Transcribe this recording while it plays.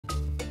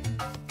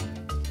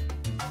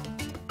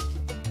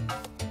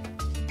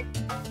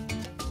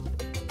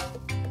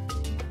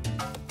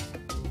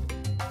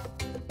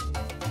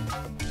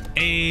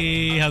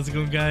Hey, how's it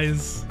going,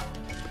 guys?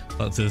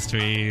 Welcome to the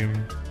stream.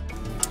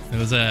 There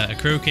was a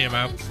crew came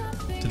out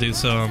to do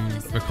some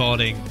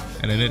recording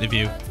and an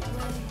interview.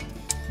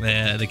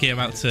 They came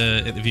out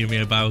to interview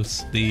me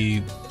about the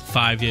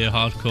 5-year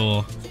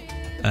hardcore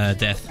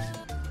death.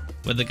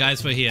 When the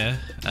guys were here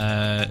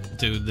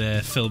doing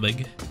their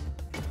filming,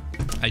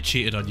 I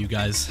cheated on you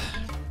guys.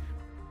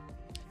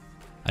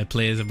 I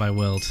played in my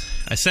world.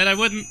 I said I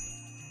wouldn't.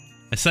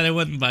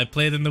 But I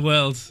played in the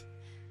world.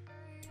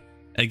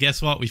 And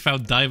guess what? We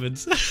found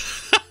diamonds.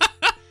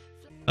 I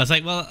was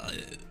like, well,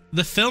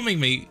 they're filming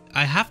me.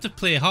 I have to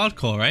play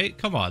hardcore, right?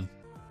 Come on.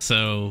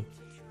 So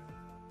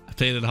I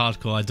played in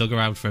hardcore. I dug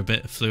around for a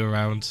bit, flew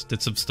around,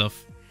 did some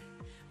stuff.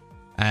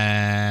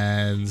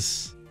 And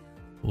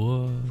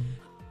whoa.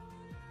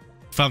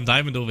 Found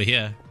diamond over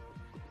here.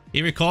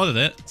 He recorded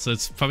it, so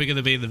it's probably going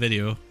to be in the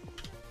video.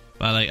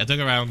 But like, I dug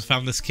around,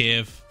 found this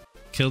cave,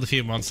 killed a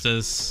few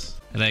monsters,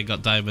 and then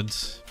got diamond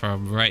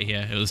from right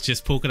here. It was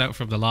just poking out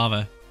from the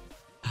lava.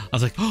 I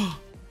was like, oh,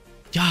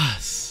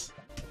 yes!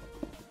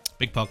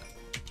 Big pog.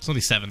 It's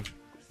only 7.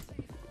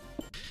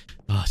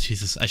 Oh,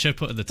 Jesus. I should have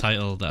put in the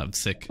title that I'm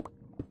sick.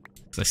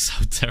 Because I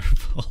sound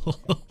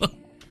terrible.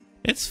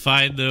 It's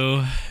fine,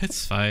 though.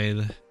 It's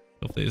fine.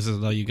 Hopefully this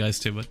doesn't annoy you guys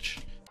too much.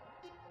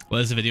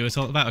 What is the video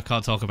talking about? I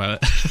can't talk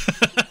about it.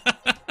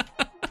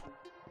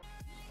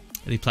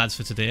 Any plans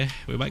for today?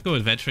 We might go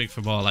adventuring for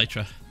more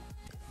elytra.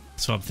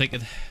 That's what I'm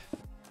thinking.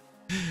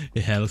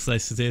 Yeah, looks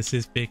nice today,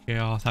 says Baker.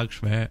 Oh,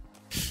 thanks, mate.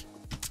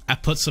 I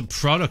put some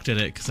product in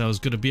it because I was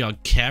going to be on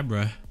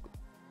camera.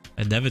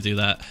 I never do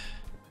that.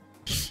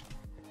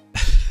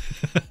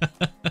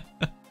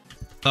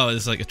 Oh,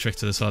 there's like a trick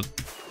to this one.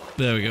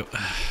 There we go.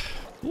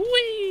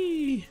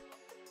 Whee!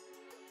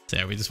 So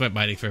yeah, we just went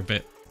mining for a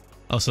bit.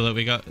 Also, look,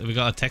 we got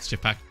a texture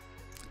pack.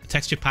 A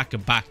texture pack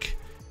and back.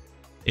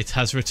 It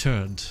has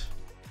returned.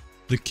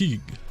 The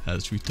king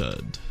has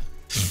returned.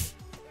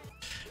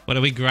 When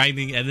are we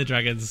grinding Ender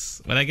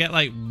Dragons? When I get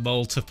like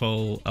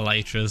multiple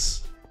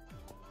elytras,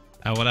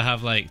 I want to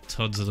have like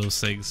tons of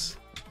those things.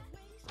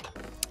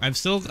 I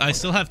still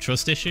have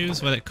trust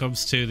issues when it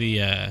comes to the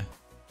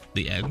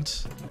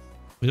end.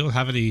 We don't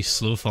have any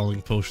slow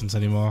falling potions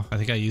anymore. I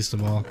think I used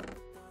them all.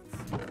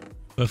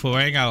 But if we're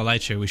wearing our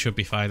elytra, we should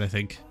be fine, I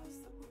think.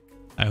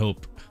 I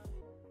hope.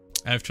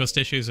 I have trust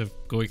issues of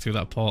going through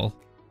that portal.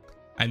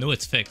 I know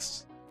it's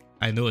fixed.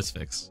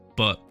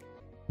 But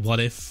what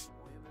if?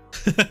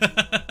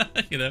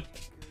 You know?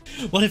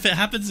 What if it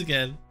happens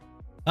again?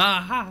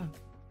 Aha!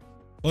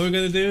 What are we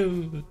gonna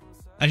do?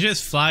 I should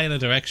just fly in a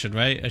direction,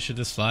 right? I should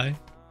just fly.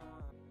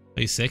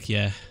 Are you sick?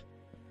 Yeah.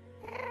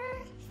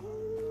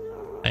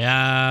 I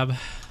am.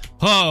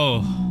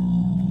 Oh!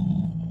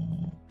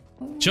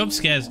 Jump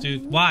scares,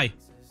 dude. Why?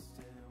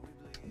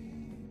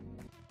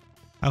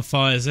 How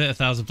far is it?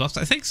 1,000 blocks?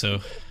 I think so.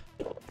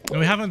 And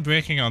we have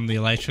Unbreaking on the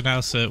elytra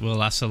now, so it will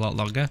last a lot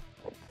longer.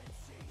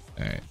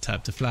 Alright, time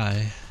to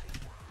fly.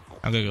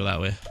 I'm gonna go that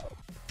way.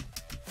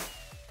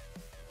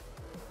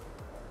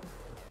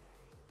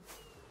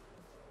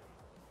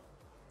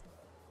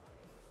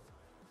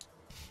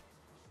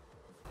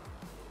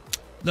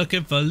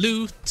 Looking for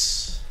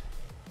loot.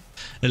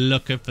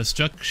 Looking for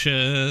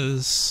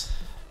structures.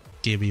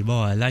 Give me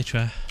more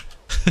elytra.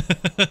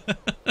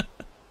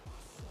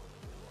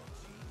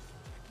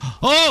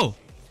 Oh!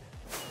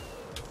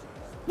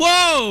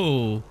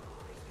 Whoa!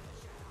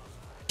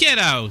 Get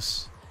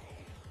out!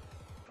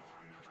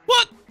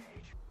 What?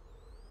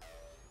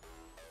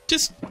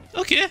 Just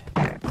okay.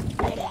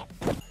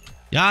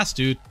 Yes,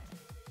 dude.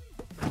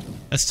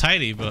 That's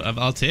tiny, but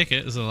I'll take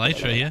it. There's an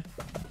elytra here.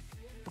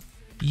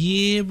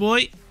 Yeah,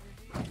 boy.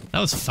 That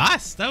was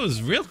fast. That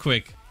was real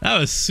quick. That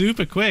was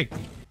super quick.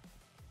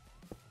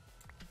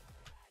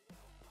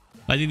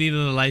 Why do you need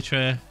an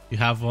elytra? You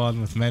have one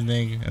with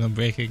mending and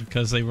unbreaking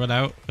because they run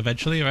out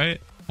eventually,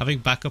 right? Having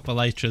backup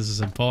elytras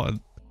is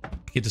important.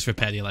 You can just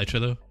repair the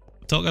elytra though.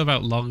 I'm talking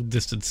about long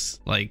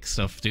distance like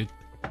stuff, dude.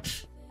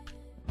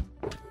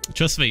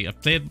 Trust me, I've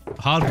played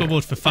hardcore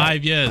mode for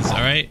 5 years,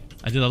 alright?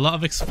 I did a lot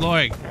of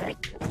exploring.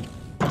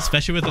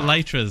 Especially with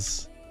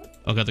elytras.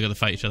 Oh god, they're gonna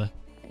fight each other.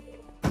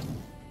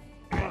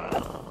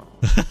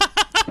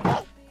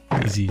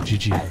 Easy,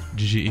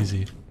 GG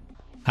easy.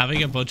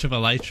 Having a bunch of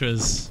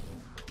elytras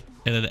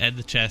in an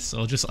ender chest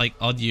or just like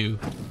on you,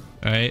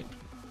 alright,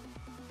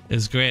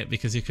 is great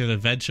because you can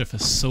adventure for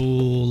so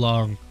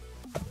long.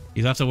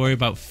 You don't have to worry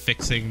about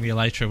fixing the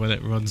elytra when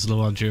it runs low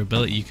on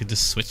durability. You can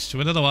just switch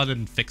to another one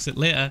and fix it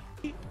later.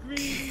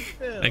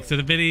 Thanks to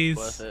the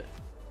biddies.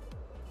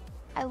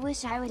 I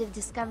wish I would have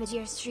discovered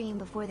your stream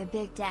before the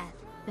big death.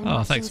 Been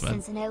oh, thanks,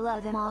 man. And I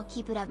love them all.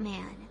 Keep it up,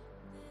 man.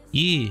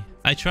 Yeah,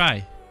 I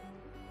try.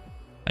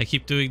 I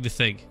keep doing the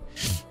thing.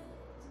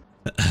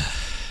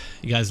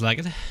 You guys like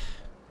it?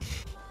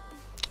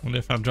 Wonder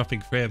if I'm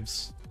dropping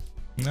frames.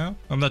 No,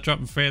 I'm not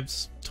dropping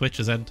frames. Twitch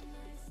is end.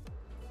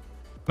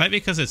 Might be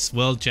because it's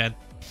world gen.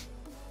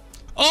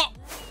 Oh!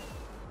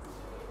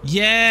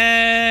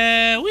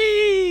 Yeah!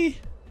 Wee!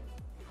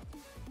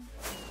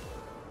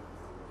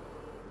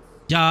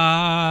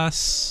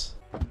 Yes!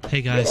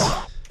 Hey guys.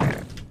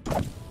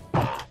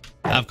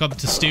 come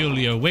to steal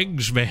your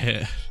wings,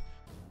 mate.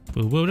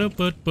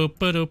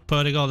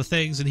 Putting all the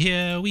things in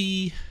here,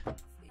 we...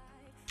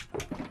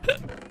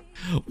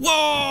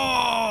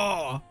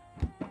 Whoa!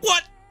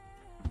 What?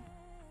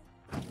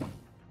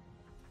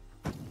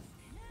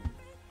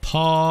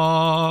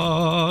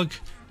 Pog.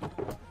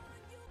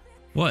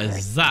 What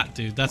is that,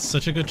 dude? That's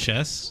such a good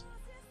chest.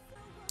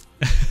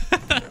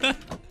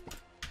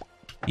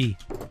 E.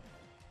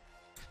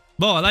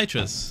 More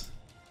elytras.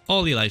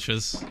 All the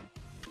elytras.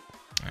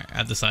 Alright,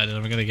 I've decided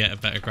I'm gonna get a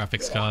better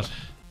graphics card.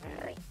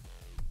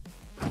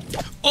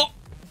 Oh!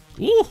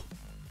 Ooh!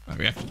 My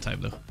reaction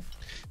time though.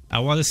 I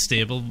want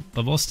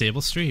a more stable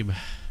stream.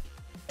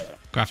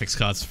 Graphics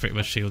card's pretty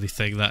much the only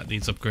thing that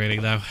needs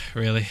upgrading now,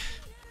 really.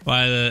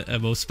 Why are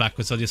most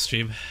backwards on your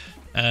stream?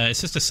 It's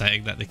just a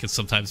setting that they can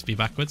sometimes be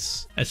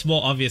backwards. It's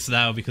more obvious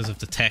now because of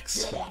the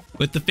text.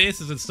 With the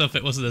faces and stuff,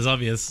 it wasn't as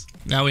obvious.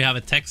 Now we have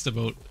a text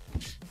emote.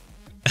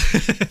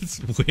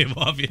 It's way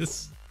more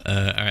obvious.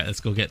 Alright,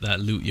 let's go get that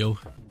loot, yo.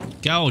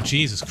 Oh,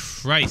 Jesus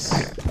Christ.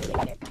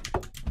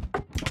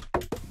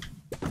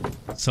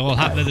 It's all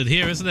happening in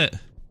here, isn't it?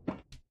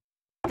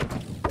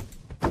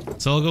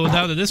 It's all going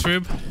down in this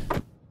room.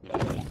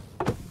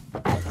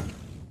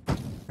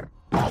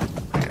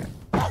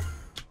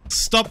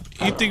 Stop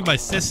eating my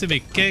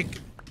sesame cake.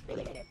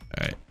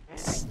 Alright.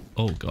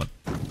 Oh, God.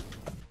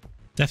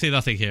 Definitely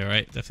nothing here,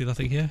 right? Definitely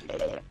nothing here.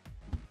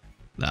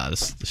 Nah,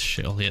 there's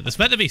shit all here. There's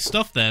meant to be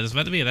stuff there. There's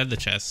meant to be an ender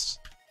chest.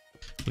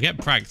 We're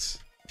getting pranked.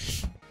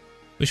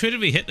 Which way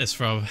did we hit this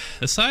from?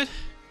 This side?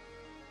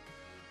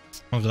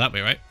 I'll go that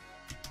way, right?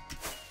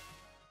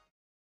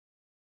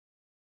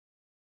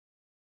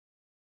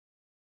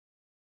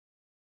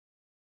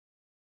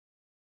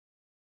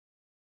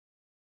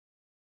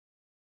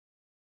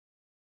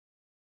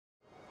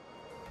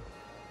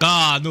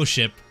 Ah, no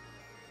ship.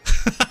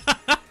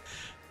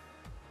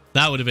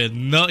 That would have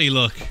been nutty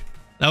luck.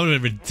 That would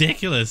have been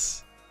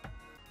ridiculous.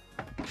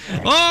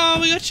 Oh,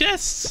 we got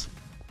chests.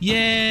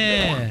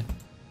 Yeah.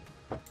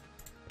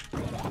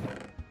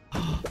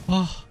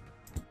 Oh.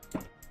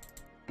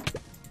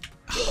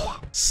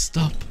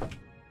 Stop.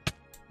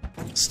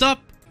 Stop.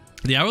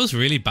 The arrows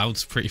really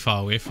bounce pretty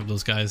far away from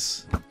those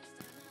guys.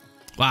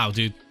 Wow,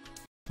 dude.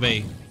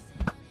 Wait.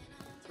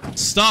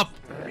 Stop.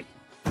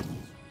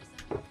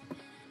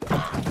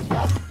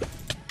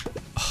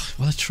 Oh,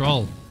 what a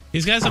troll.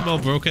 These guys are more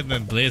broken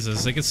than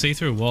blazers. They can see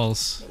through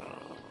walls.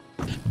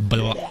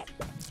 Blah.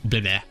 Blah,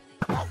 blah.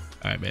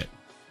 Alright, mate.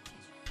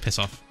 Piss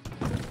off.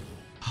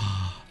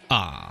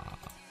 Ah.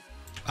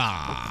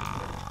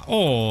 Ah.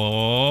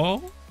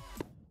 Oh.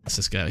 Let's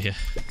just get out of here.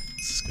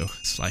 Let's just go.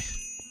 Let's fly.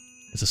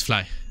 Let's just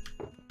fly.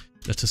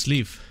 Let us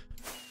leave.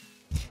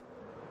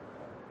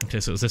 Okay,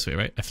 so it was this way,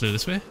 right? I flew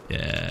this way?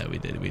 Yeah, we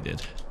did. We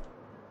did.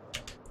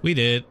 We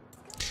did.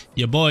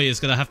 Your boy is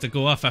gonna have to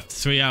go off after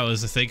 3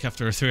 hours, I think,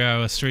 after a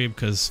 3-hour stream,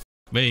 because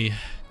me,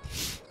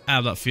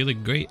 I'm not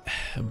feeling great,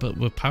 but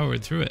we're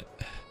powering through it.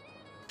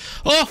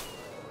 Oh!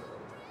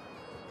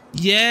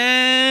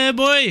 Yeah,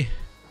 boy!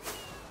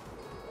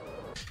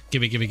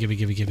 Gimme, gimme, gimme,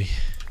 gimme, gimme.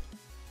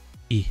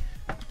 E.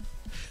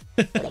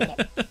 Get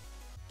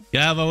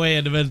out of my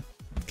way, Enderman.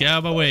 Get out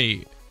of my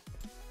way.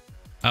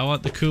 I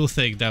want the cool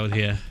thing down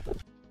here.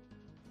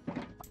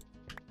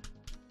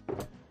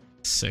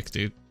 Sick,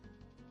 dude.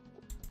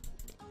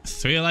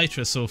 3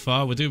 elytras so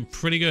far. We're doing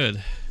pretty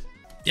good.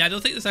 Yeah, I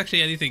don't think there's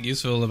actually anything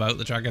useful about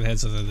the dragon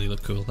heads other than they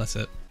look cool. That's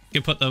it.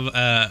 You can put them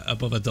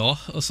above a door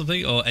or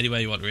something, or anywhere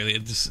you want really,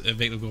 and just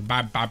make them go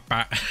bam, bam,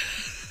 bam.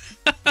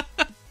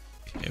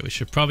 Okay, we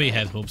should probably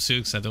head home soon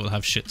because I don't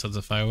have shit tons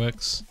of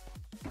fireworks.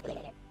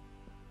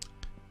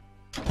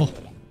 Oh.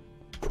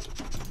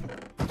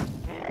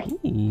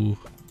 Ooh.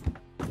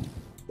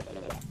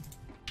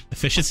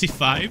 Efficiency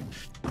 5?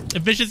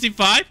 Efficiency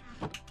 5?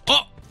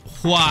 Oh!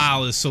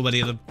 Wow, there's so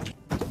many of them.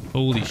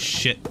 Holy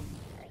shit.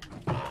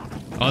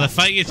 Oh, they're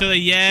fighting each other.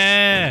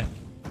 Yeah!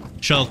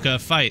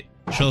 Shulker, fight.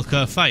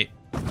 Shulker, fight.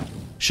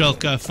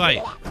 Shulker,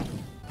 fight.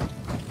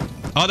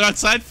 Oh, they're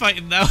outside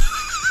fighting now.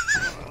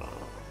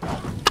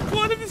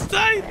 One of us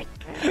died.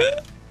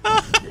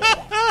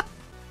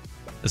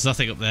 There's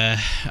nothing up there.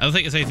 I don't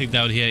think there's anything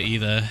down here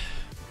either.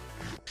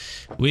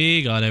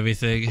 We got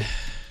everything.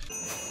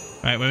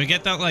 Alright, when we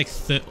get down to like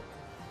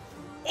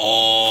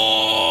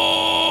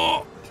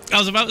oh! I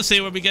was about to say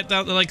when we get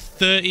down to like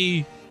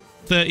 30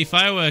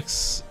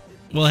 fireworks,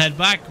 we'll head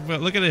back,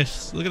 but look at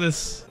this. Look at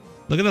this.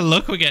 Look at the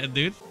look we're getting,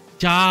 dude.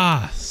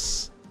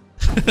 Yes.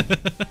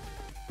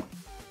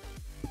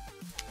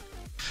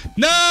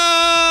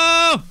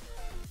 No!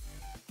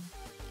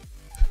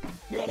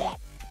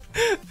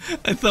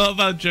 I thought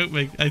about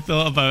joking. I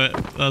thought about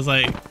it. I was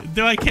like,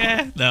 do I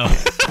care? No.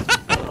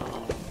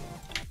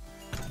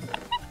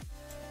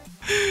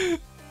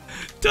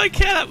 Do I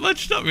care that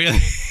much? Not really.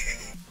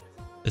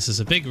 This is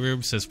a big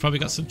room, so it's probably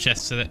got some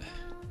chests in it.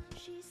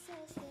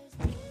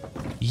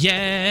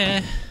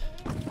 Yeah.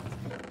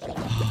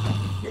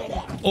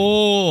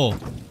 Oh.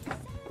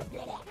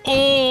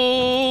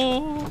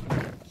 Oh.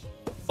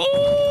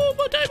 Oh,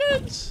 more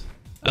diamonds.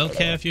 I don't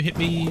care if you hit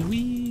me.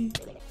 Wee.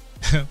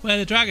 Where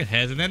the dragon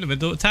heads and Enderman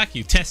don't attack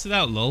you. Test it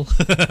out, lol.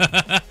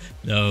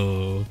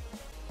 No.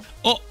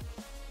 Oh!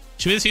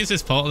 Should we just use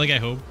this portal to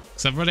get home?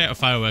 Because I'm running out of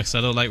fireworks.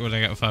 I don't like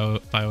running out of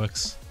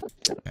fireworks.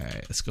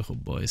 Alright, let's go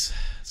home, boys.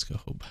 Let's go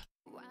home.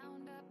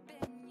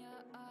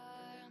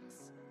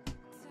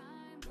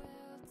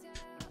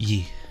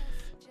 Yeah.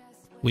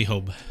 We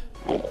home.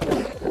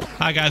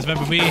 Hi guys,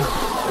 remember me?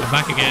 I'm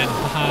back again.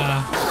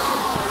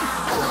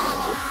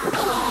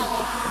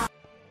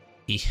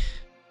 Yes.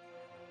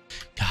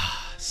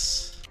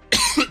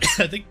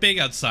 I think being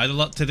outside a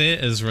lot today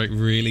has like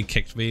really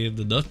kicked me in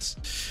the nuts.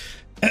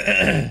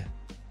 It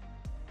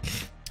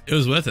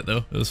was worth it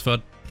though. It was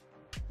fun.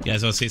 You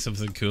guys want to see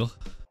something cool?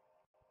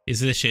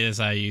 These are the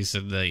shaders I used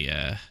in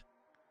the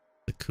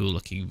cool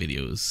looking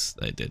videos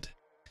that I did.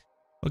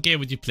 What game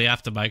would you play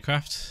after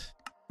Minecraft?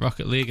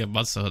 Rocket League and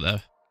Monster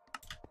Hunter.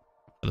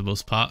 For the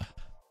most part.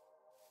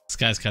 This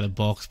guy's kind of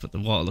boxed, but the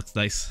water looks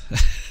nice.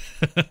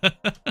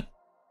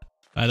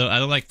 I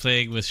don't like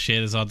playing with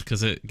shaders on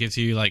because it gives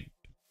you like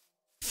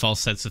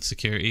false sense of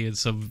security in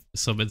some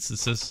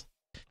instances.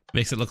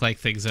 Makes it look like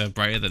things are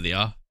brighter than they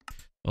are,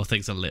 or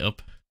things are lit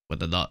up when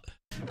they're not.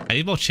 I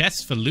need more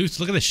chests for loot.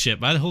 Look at this shit,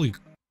 man! Holy,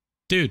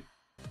 dude,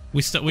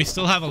 we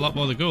still have a lot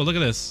more to go. Look at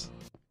this.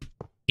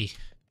 I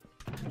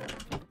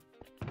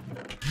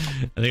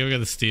think I'm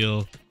gonna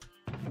steal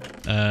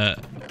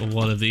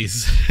one of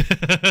these.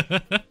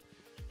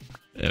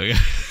 There we go.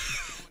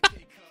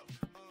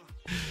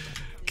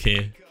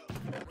 Okay.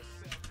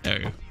 There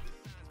we go.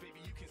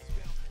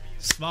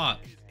 Smart.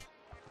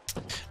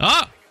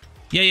 Oh!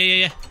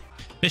 Yeah.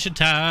 Fishing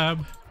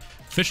time.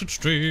 Fishing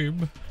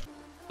stream.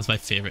 That's my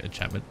favorite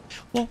enchantment.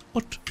 What?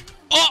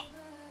 Oh!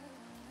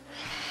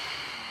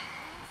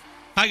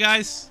 Hi,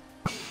 guys.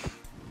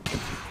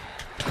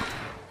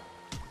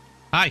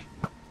 Hi.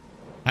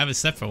 I haven't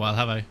slept for a while,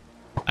 have I?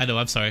 I know,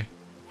 I'm sorry.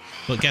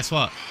 But guess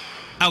what?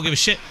 I don't give a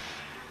shit.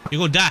 You're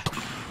gonna die.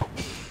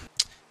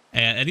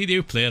 Any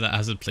new player that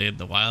hasn't played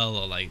in a while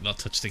or like not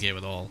touched the game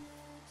at all,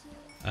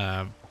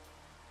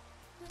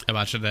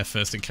 imagine their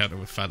first encounter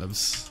with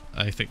phantoms.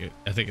 I think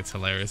it's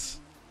hilarious.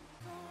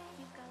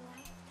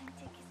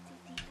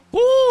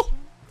 Woo!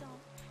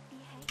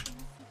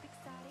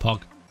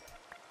 Pog.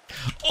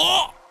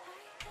 Oh!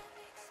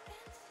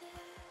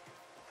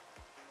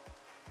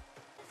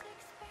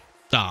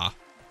 Ah.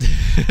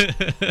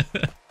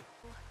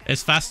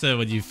 It's faster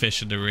when you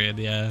fish in the rain,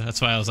 yeah. That's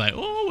why I was like,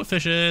 oh, we're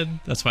fishing.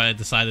 That's why I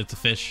decided to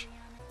fish.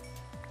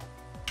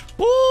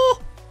 Woo!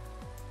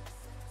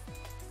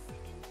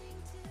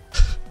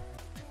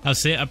 I'll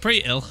say I'm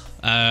pretty ill.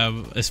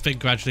 It's been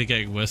gradually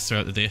getting worse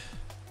throughout the day.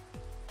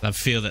 I'm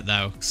feeling it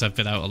now because I've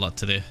been out a lot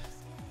today.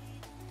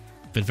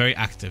 Been very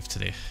active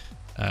today.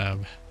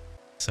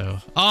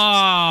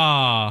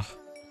 Ah!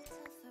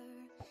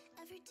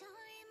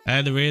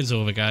 And the rain's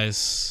over,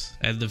 guys.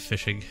 End of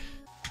fishing.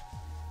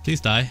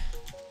 Please die.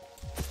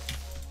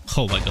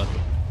 Oh my god.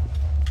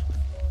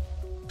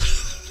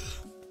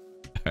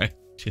 Alright,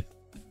 cheers.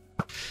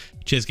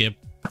 Cheers, game.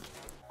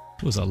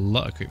 There's a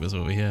lot of creepers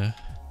over here.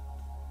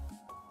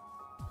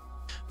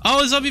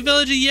 Oh, a zombie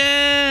villager,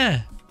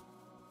 yeah!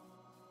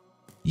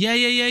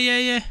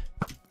 Yeah.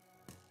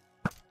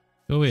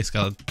 Go away,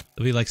 Scotland.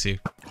 Nobody likes you.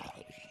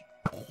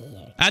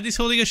 And he's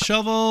holding a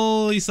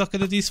shovel. He's not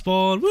gonna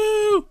despawn.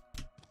 Woo!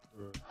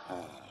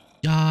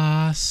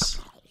 Yes.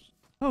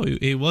 Oh,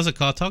 he was a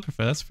cartographer.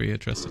 That's pretty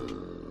interesting.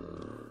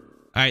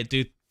 Alright,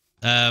 dude.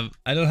 I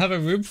don't have a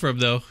room for him,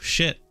 though.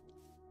 Shit.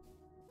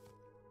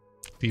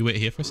 Can you wait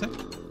here for a sec?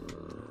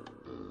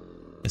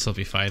 This will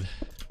be fine.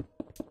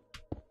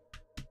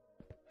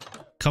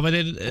 Coming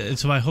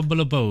into my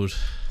humble abode.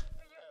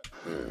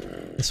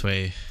 This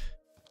way.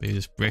 Maybe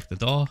just break the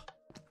door.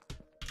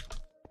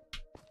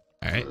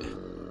 Alright.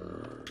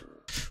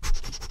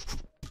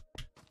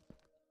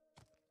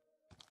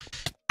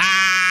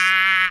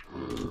 Ah!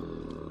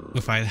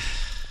 We're fine.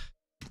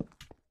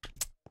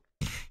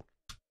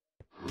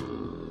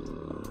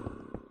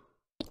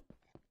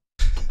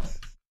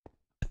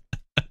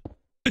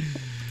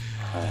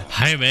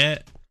 Hi, mate.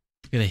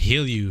 I'm gonna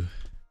heal you.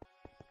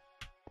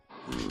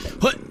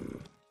 What?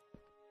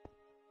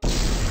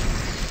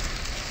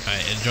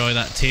 Alright, enjoy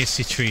that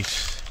tasty treat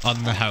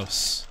on the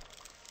house.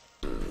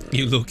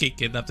 You low-key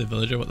kidnapped a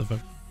villager, what the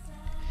fuck?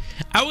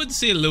 I wouldn't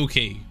say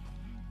low-key.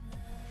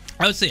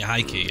 I would say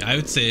high-key. I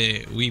would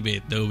say we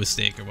made no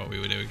mistake in what we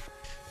were doing.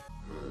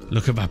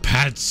 Look at my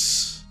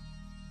pants.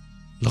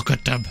 Look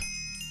at them.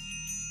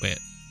 Wait,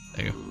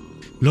 there you go.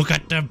 Look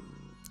at them.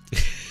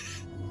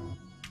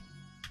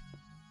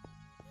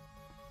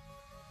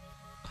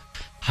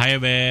 Hi,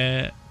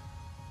 mate.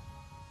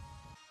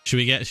 Should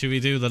we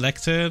do the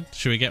lectern?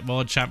 Should we get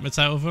more enchantments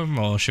out of them,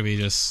 or should we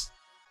just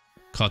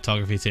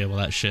cartography table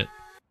that shit?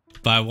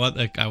 But I want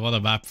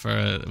a map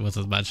for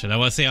Wizard's Mansion. I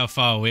want to see how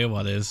far away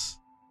one is.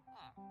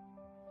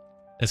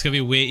 It's gonna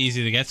be way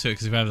easier to get to it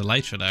because we have the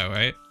Lytra now,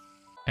 right?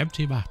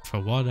 Empty map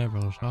for 1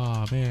 emerald.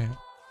 Oh man.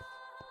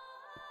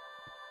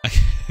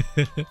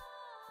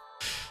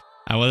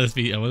 I want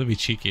to be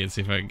cheeky and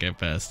see if I can get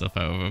better stuff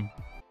out of them.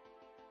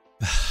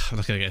 I'm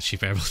not gonna get a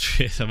cheap emerald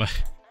trade, am I?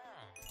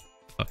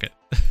 Fuck it.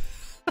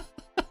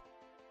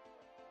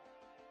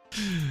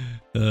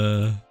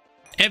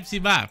 Empty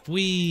map.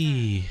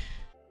 Wee.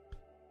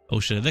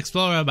 Ocean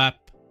Explorer map.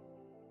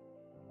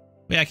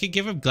 Wait, I can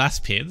give him glass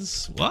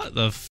pins? What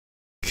the f?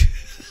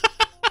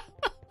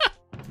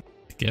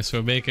 Guess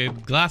we're making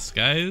glass,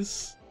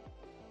 guys.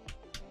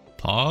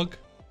 Pog.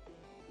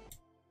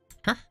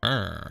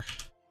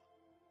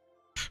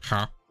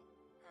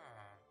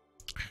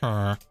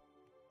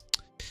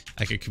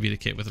 I can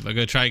communicate with him. I'm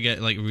gonna try and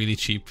get like really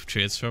cheap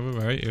trades from him.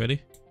 Alright, you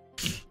ready?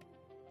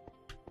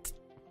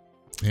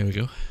 Here we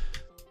go.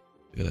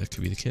 We're gonna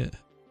communicate.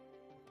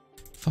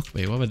 Fuck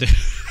me, what am I doing?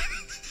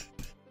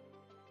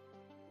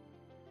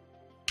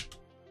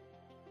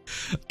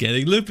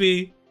 Getting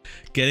loopy.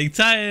 Getting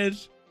tired.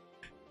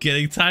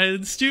 Getting tired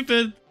and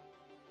stupid.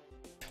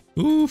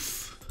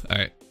 Oof.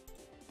 Alright.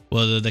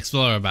 Well, the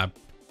Explorer map.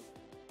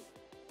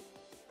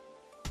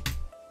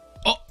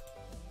 Oh!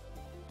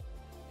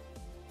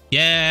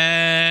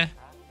 Yeah!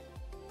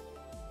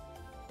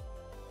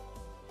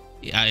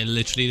 Yeah, I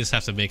literally just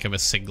have to make him a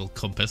single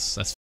compass.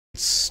 That's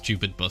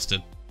stupid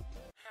busted.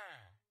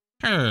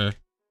 Her.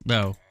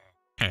 No.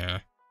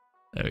 Her.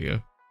 There we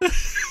go.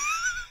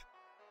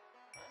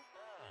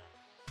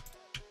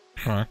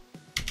 Her.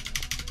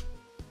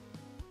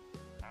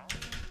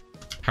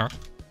 Her.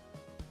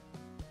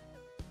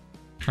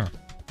 Huh.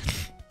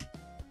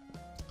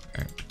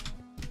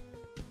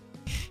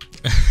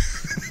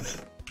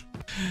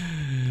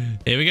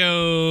 Here we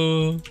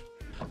go.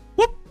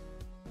 Whoop.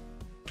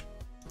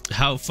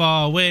 How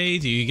far away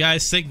do you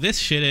guys think this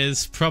shit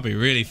is? Probably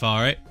really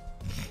far, right?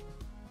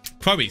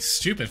 Probably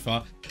stupid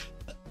far.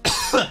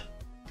 I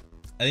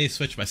need to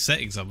switch my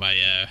settings on my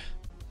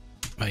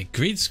my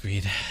green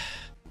screen.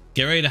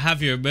 Get ready to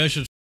have your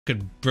immersion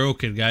fucking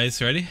broken, guys.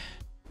 Ready?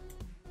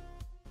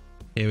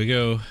 Here we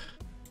go.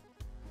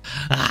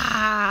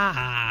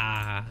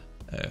 Ah!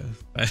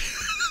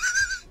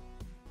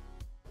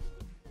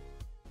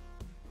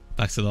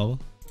 Back to normal.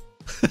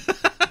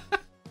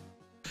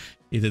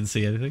 You didn't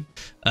see anything.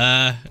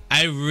 I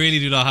really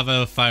do not have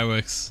enough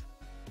fireworks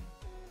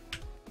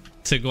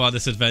to go on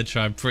this adventure.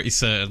 I'm pretty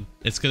certain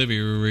it's gonna be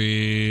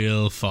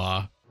real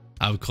far.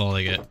 I'm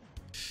calling it.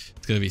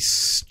 It's gonna be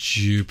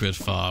stupid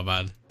far,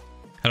 man.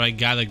 How do I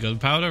gather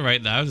gunpowder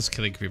right now? Just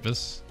killing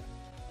creepers.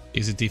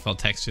 Using default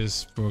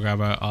textures,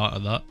 programmer art or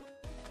not.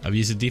 I'm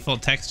using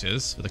default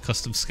textures with a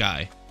custom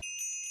sky.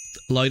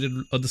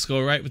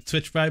 Lloyd_right with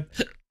Twitch Prime.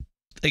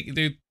 Thank you,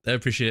 dude. I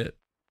appreciate it.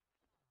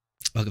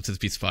 Welcome to the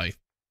pizza party.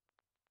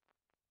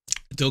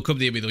 Don't come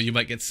near me though, you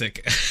might get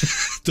sick.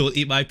 Don't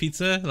eat my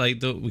pizza.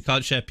 Like, we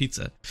can't share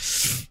pizza.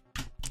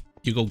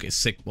 You gonna get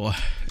sick, boy.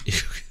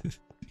 You're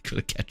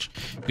gonna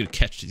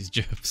catch these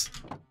germs.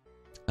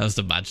 How does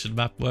the mansion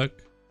map work?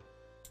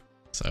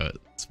 So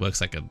it works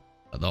like a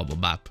normal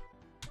map.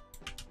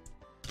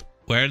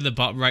 Where in the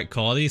bottom right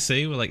corner you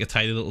see with like a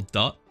tiny little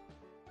dot?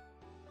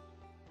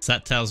 So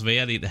that tells me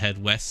I need to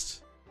head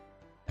west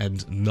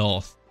and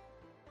north.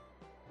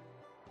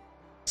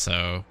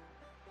 So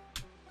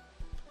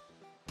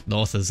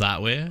north is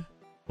that way,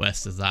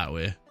 west is that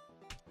way.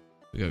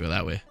 We gotta go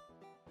that way.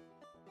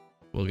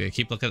 We're gonna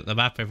keep looking at the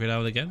map every now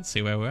and again,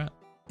 see where we're at.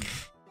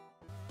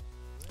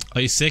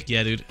 Are you sick?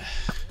 Yeah, dude.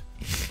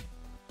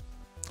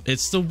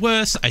 It's the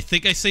worst. I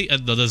think I see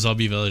another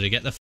zombie villager.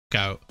 Get the fuck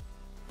out.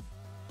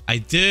 I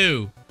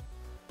do.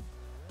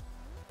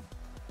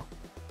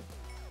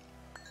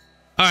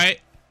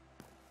 Alright.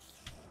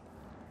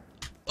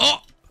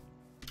 Oh!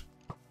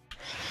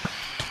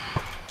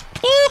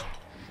 Oh!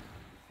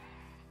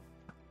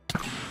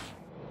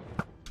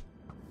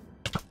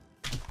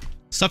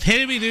 Stop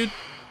hitting me, dude.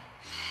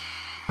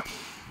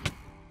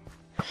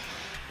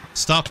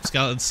 Stop,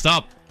 skeleton,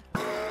 stop.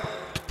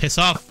 Piss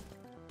off.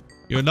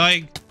 You're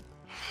annoying.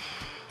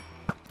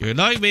 You're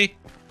annoying me.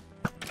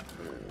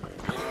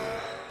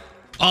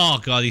 Oh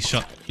god, he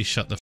shot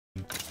the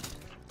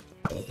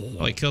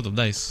oh, he killed him,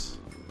 nice.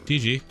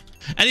 GG.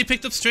 And he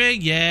picked up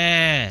string,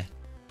 yeah.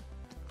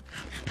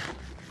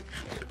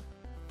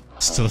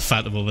 Still a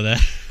phantom over there.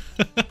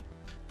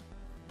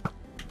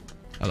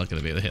 I'm not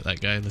gonna be able to hit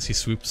that guy unless he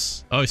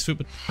swoops. Oh, he's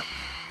swooping.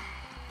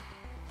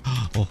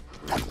 Oh.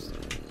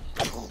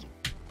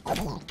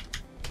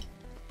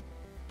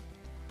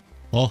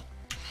 Oh.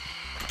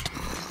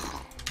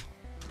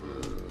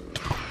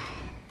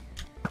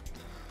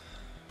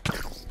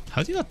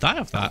 How did he not die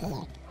of that?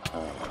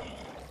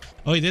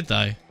 Oh, he did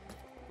die.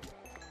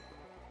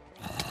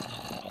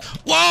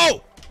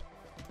 Whoa!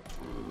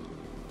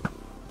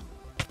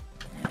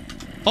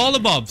 All the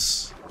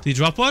mobs. Did he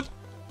drop one?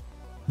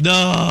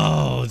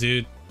 No,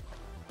 dude.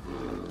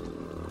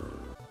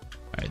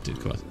 Alright,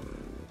 dude, come on.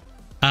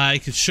 I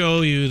could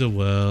show you the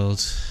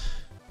world.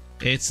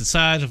 It's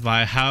inside of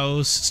my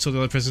house. It's still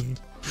not a prison.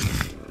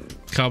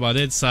 Come on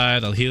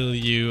inside, I'll heal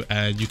you,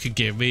 and you can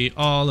give me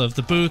all of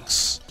the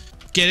books.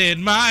 Get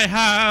in my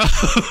house!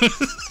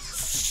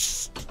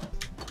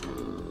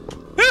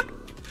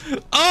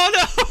 Oh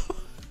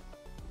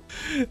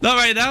no! Not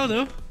right now,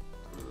 though.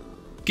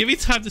 Give me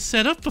time to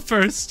set up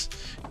first.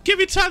 Give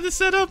me time to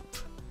set up.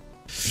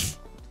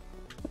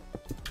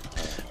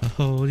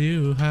 Whole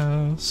new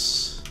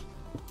house.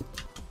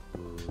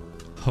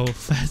 Whole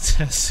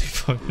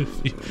fantastic point of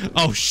view.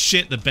 Oh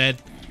shit, the bed.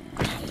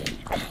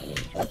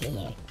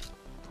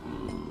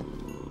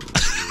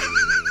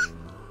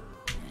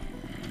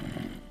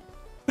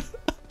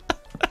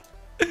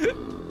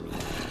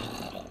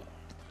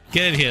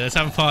 Get in here, let's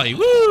have a party.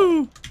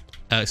 Woo!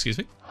 Excuse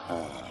me.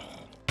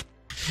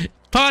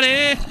 Party!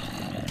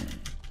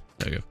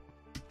 There we go.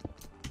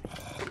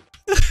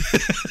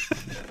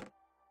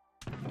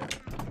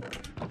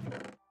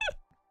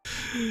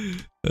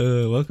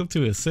 Welcome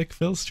to a sick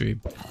Phil stream.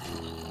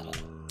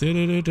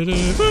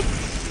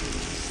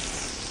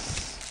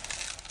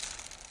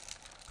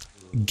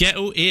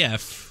 Ghetto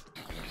AF.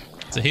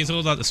 So he's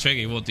holding out the string,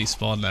 he won't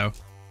despawn now.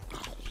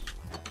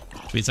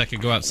 Which means I can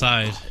go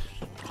outside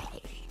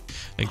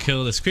and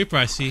kill this creeper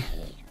I see.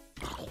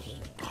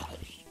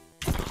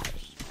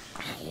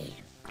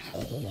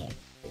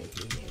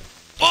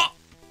 Oh!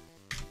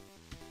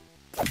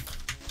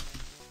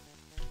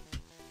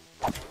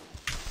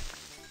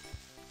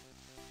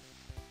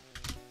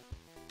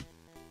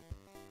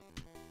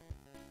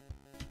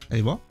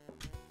 Any more?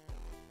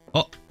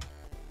 Oh!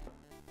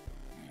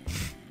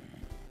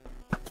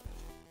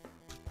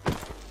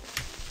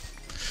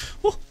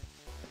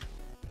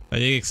 I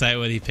get excited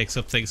when he picks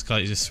up things,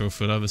 can't you just throw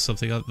food on or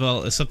something on?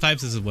 Well,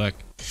 sometimes it doesn't work.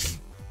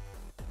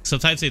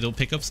 Sometimes they don't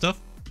pick up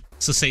stuff.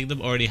 So seeing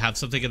them already have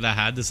something in their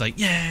hand is like,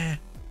 yeah!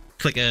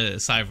 It's like a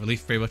sigh of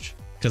relief, pretty much.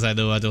 Because I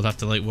know I don't have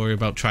to like worry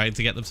about trying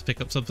to get them to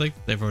pick up something.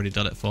 They've already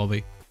done it for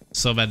me.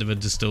 Some Endermen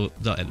just don't,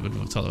 not Endermen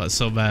I'm talking about,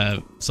 some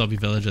zombie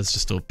villagers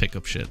just don't pick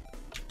up shit.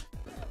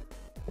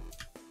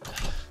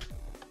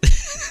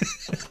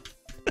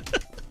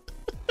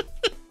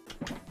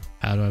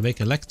 How do I make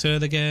a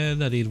lectern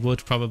again? I need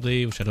wood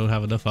probably, which I don't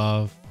have enough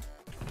of.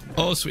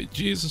 Oh, sweet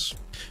Jesus.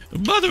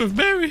 Mother of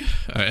Mary!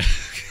 Alright.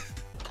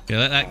 Okay,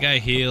 let that guy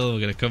heal.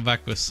 We're gonna come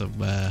back with some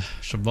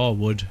more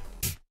wood.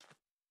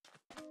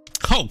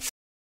 Oh,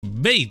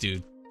 me,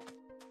 dude.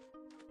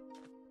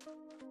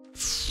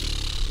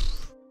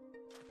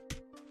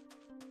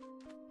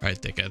 Alright,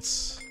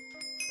 dickheads.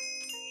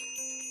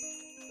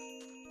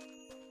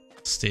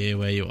 Stay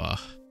where you are.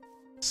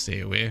 Stay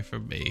away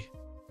from me.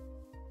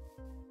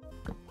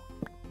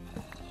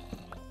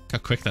 How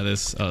quick that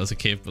is. Oh, there's a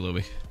cave below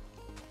me.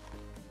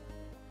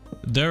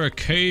 There's a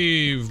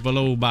cave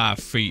below my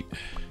feet.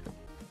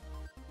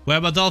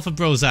 Where my dolphin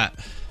bros at?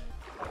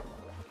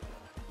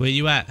 Where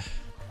you at?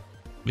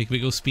 Make me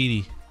go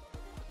speedy.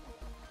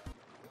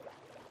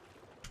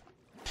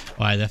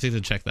 Oh, I definitely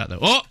didn't check that though.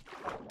 Oh!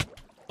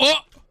 Oh!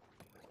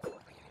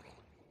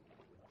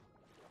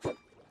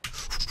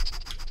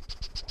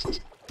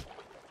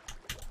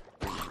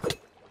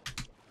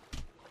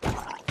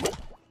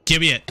 Give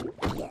me it.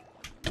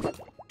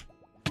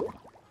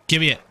 Give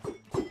me it.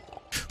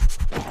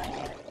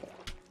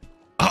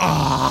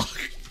 Ah! Oh.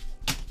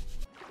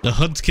 The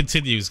hunt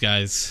continues,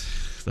 guys.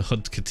 The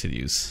hunt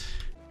continues.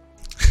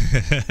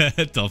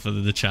 Dolphin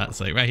in the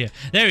chat's like, right here.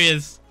 There he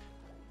is.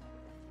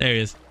 There he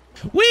is.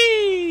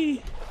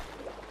 Whee!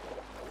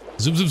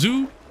 Zoom, zoom,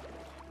 zoom.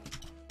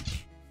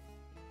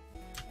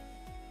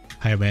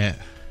 Hi, mate.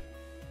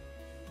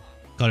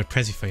 Got a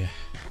present for you.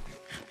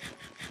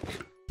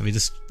 Let me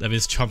just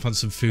chomp on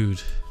some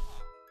food.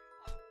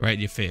 Right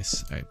in your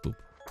face. Alright, boop.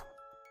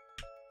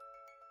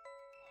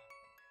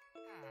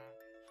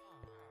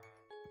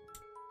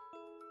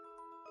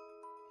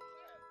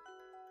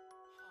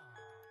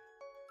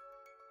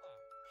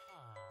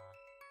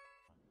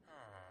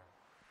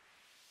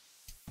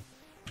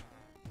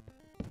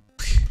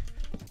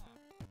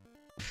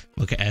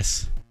 Look at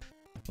S.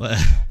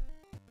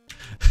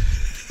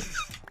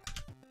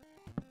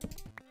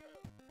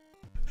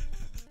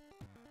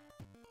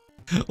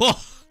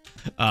 What?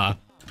 Oh!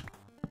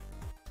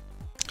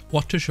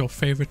 What is your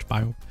favorite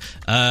biome?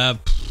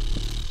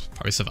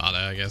 Probably Savannah,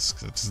 I guess,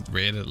 because it doesn't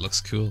rain and it looks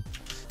cool.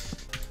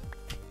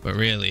 But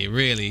really,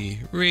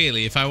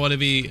 if I want to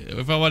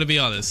be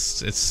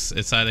honest,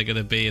 it's either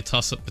gonna be a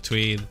toss-up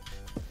between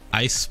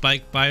Ice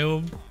Spike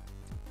biome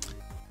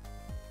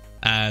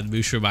and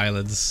Mushroom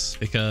Islands,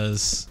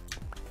 because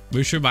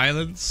Mushroom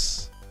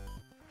Islands,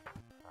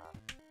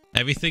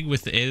 everything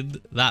within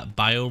that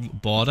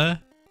biome border,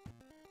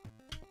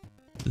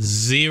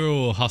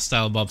 0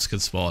 hostile mobs can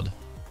spawn.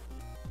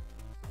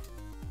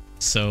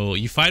 So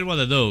you find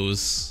one of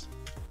those,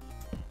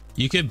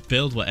 you can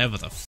build whatever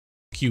the f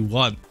you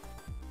want.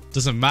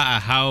 Doesn't matter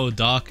how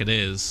dark it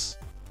is.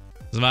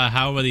 Doesn't matter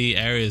how many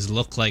areas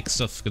look like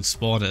stuff can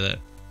spawn in it.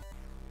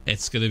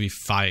 It's gonna be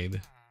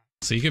fine.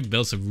 So you can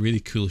build some really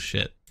cool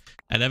shit.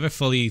 I never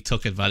fully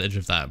took advantage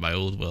of that in my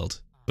old world.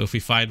 But if we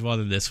find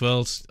one in this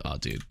world, oh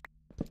dude,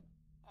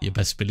 you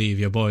best believe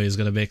your boy is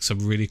gonna make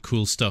some really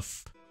cool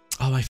stuff.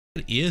 Oh, my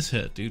ears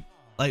hurt, dude.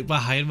 Like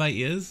behind my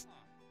ears.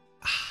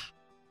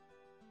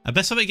 I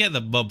bet somebody get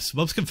the mobs.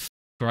 Mobs can f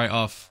right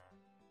off.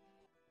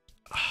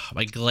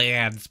 My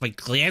glands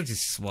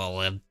is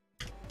swollen.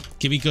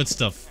 Give me good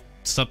stuff.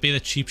 Stop being a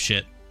cheap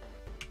shit.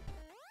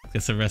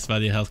 Guess the rest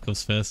of your health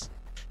comes first.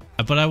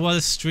 But I want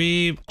to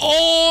stream.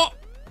 Oh!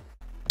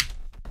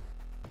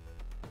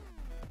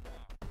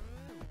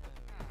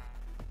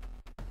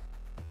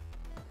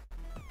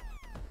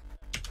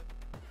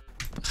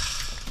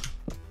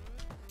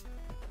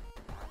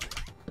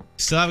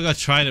 still haven't got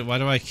Trident. Why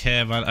do I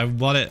care, man? I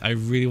want it. I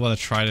really want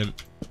a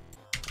Trident.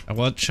 I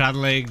want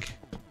channeling.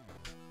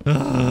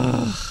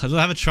 I don't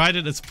have a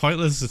Trident. It's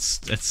pointless.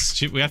 It's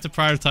stupid. We have to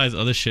prioritize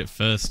other shit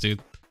first, dude.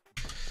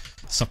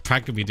 Stop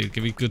pranking me, dude.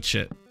 Give me good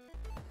shit.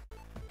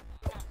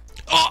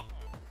 Oh!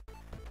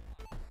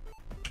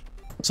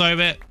 Sorry,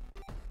 mate.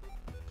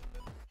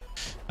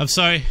 I'm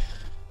sorry.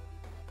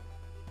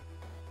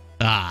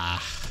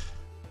 Ah.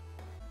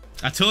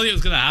 I told you it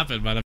was gonna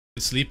happen, man. I'm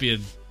sleepy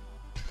and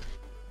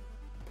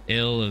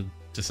ill and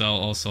just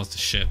all sorts of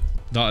shit.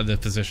 Not in the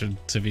position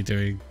to be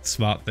doing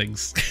smart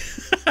things.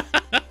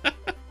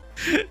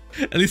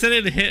 At least I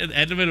didn't hit an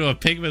Enderman or a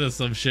Pigman or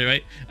some shit,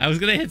 right? I was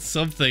gonna hit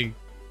something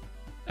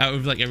out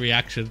of like a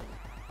reaction.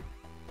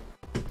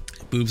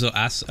 Boobs or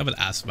ass? I'm an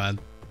ass, man.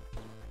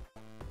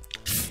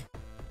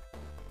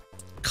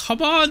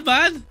 Come on,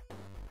 man!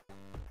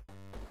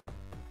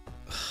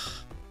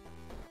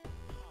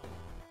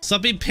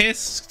 Stop being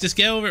pissed. Just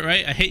get over it,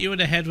 right? I hit you in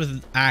the head with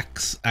an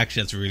axe.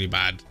 Actually, that's really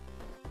bad.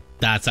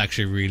 That's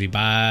actually really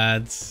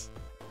bad.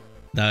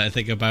 Now that I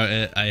think about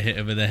it, I hit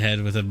him in the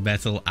head with a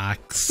metal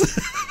axe.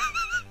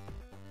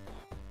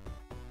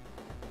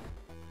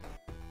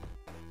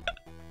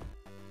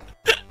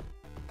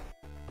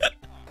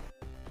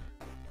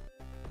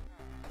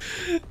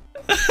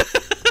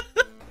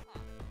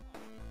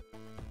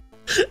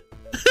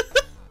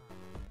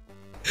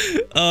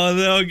 Oh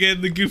no, I'm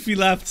getting the goofy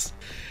laughs.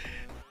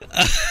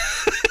 I'm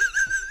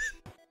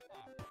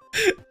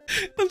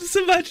just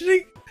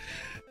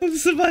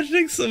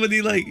imagining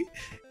somebody like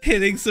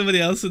hitting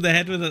somebody else in the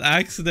head with an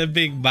axe and then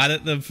being mad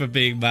at them for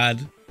being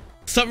mad.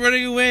 Stop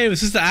running away, it was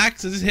just the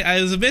axe. It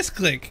was a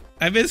misclick.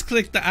 I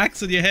misclicked the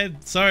axe on your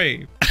head.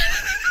 Sorry.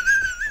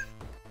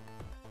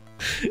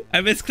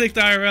 I misclicked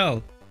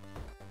IRL.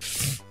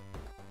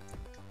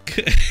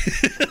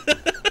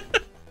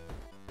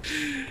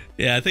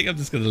 Yeah, I think I'm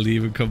just gonna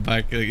leave and come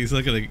back. Like, he's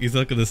not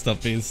gonna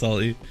stop being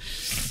salty.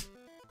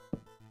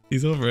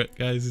 He's over it,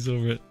 guys. He's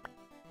over it.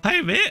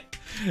 Hi, mate.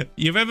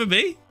 You remember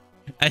me?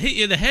 I hit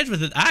you in the head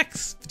with an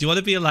axe. Do you want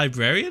to be a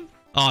librarian?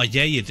 Oh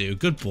yeah, you do.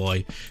 Good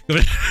boy.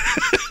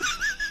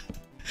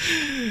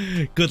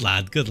 Good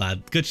lad. Good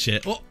lad. Good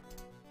shit. Oh,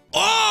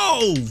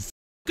 oh,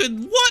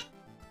 good. What?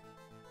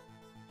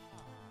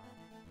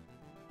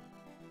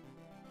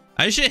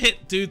 I should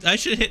hit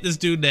this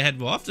dude in the head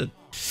more often.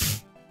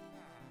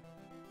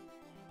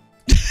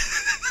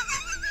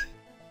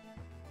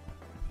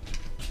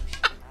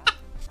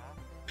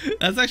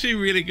 That's actually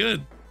really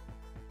good.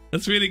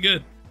 That's really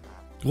good.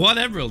 1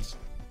 emerald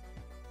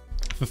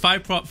for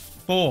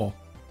 5.4.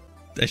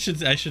 I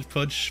should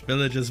punch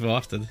villagers more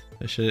often.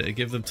 I should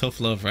give them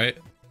tough love, right?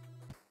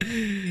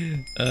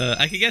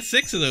 I can get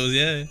 6 of those,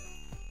 yeah.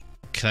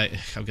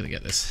 I'm gonna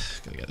get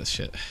this. I'm gonna get this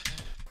shit.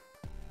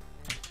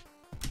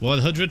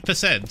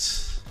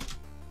 100%.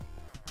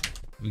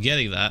 I'm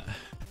getting that.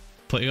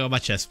 Putting on my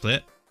chest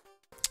plate.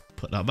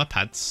 Putting on my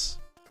pants.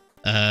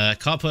 I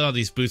can't put on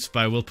these boots,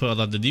 but I will put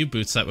on the new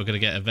boots that we're going to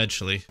get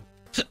eventually.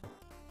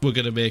 We're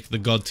going to make the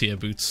god tier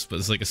boots, but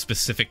there's like a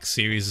specific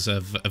series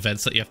of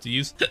events that you have to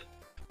use.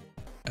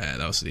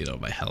 And I also need on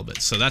my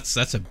helmet. So that's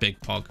a big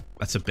pog.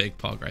 That's a big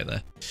pog right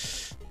there.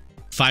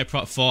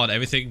 5.4 on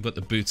everything but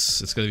the boots.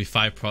 It's going to be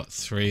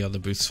 5.3 on the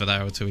boots for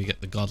now until we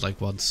get the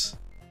godlike ones.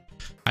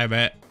 Hi,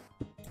 mate.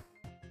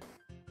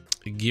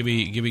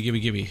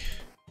 Gimme.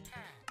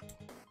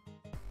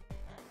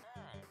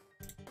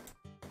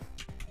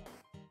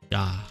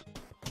 Yeah.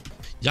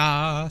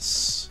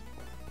 Yes.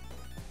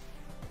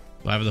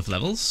 Do I have enough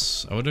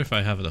levels? I wonder if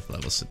I have enough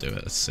levels to do it.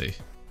 Let's see.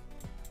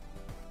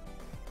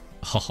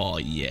 Oh,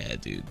 yeah,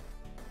 dude.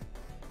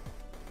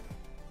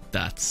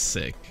 That's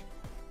sick.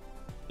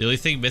 The only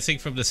thing missing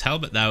from this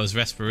helmet now is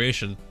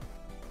respiration.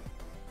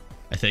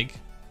 I think.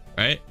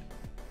 Right?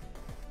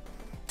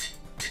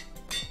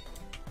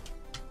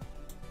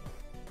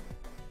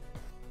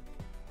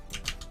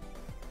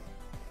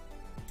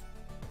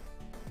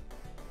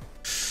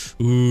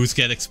 Ooh, it's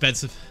getting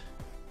expensive.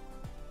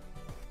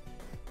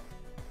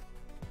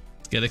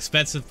 It's getting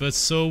expensive, but it's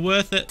so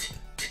worth it.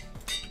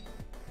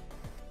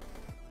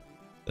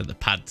 And the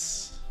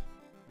pants.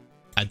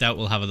 I doubt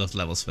we'll have enough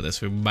levels for this.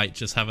 We might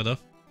just have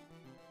enough.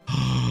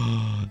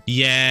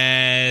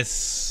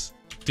 Yes!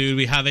 Dude,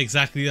 we have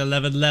exactly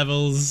 11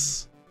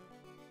 levels.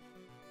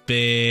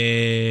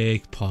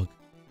 Big pog.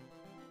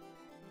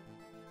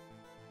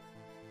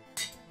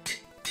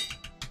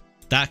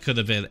 That could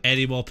have been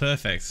any more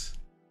perfect.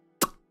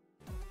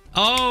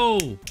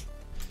 Oh!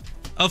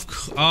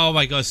 Oh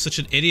my god, such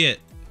an idiot.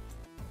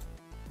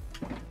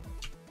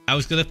 I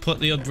was gonna put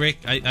the unbreak.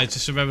 I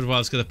just remembered what I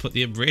was gonna put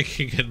the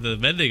unbreaking and the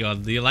mending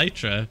on, the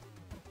elytra.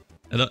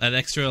 An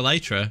extra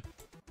elytra.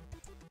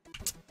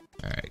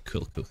 Alright,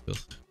 cool.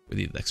 We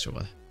need an extra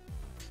one.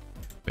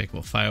 Make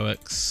more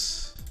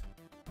fireworks.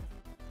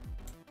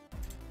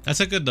 That's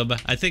a good number.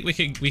 I think we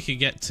can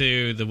get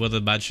to the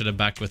Woodland Mansion and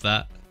back with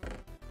that.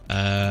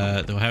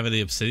 Do I have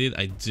any obsidian?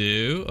 I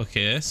do.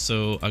 Okay,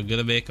 so I'm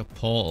gonna make a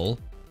portal.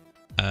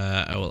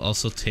 I will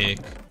also take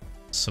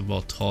some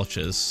more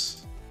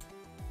torches.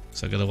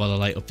 So I'm gonna want to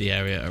light up the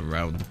area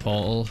around the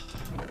portal.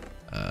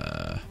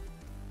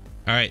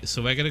 Alright,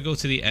 so we're gonna go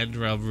to the end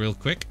realm real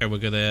quick, and we're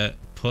gonna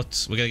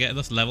get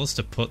enough levels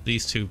to put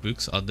these 2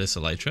 books on this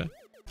elytra.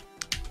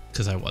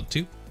 Because I want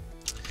to.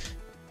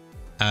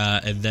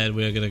 And then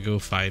we're gonna go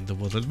find the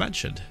Woodland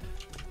Mansion.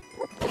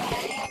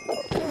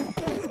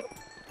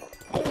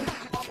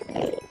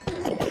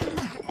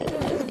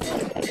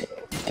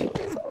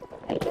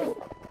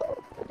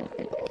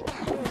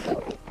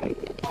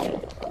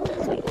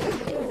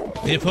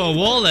 You put a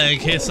wall there in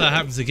case that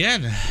happens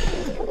again.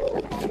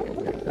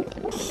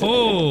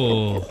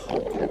 Oh,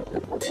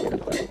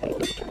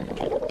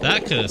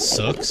 that could have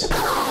sucked.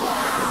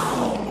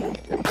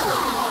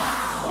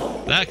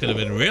 That could have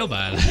been real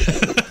bad.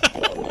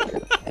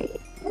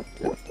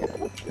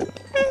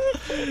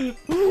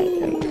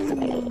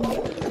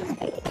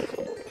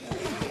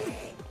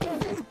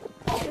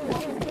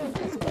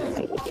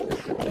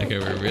 Okay,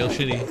 we're real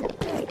shitty.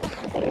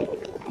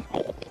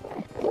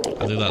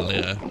 I'll do that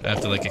later. I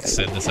have to like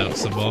extend this out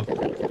some more.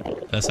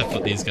 Unless I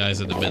put these guys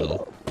in the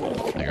middle.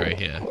 Like right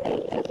here.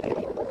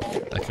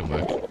 That could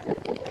work.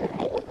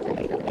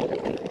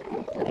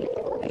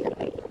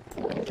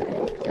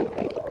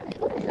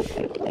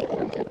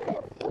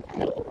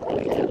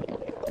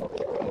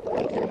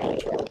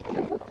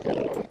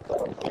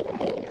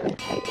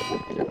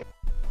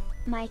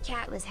 My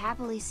cat was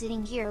happily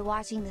sitting here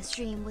watching the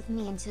stream with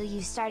me until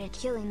you started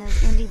killing those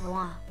indie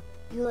voix.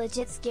 You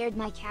legit scared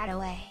my cat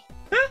away.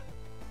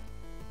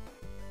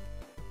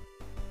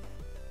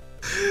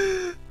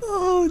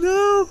 Oh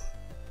no!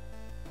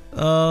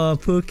 Oh,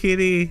 poor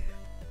kitty.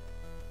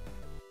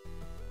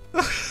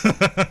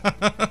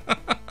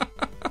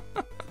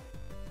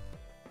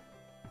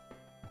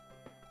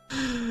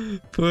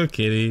 Poor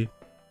kitty.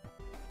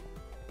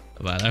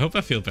 Man, I hope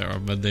I feel better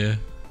on Monday.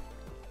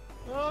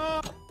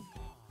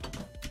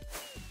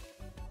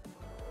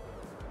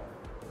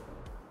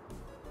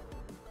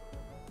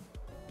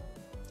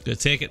 Gonna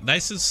take it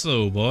nice and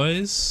slow,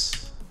 boys.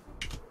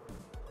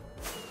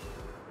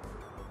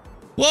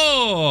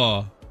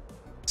 Whoa!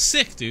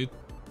 Sick, dude.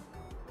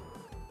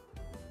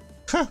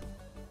 Huh.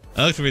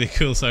 That looks really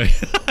cool, sorry.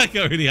 I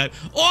got really hyped.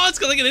 Oh, it's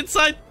got like an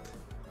inside.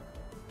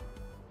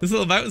 This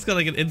little mountain's got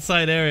like an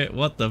inside area.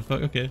 What the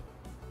fuck? Okay.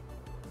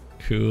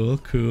 Cool,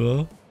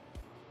 cool.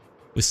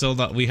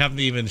 We haven't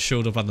even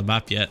showed up on the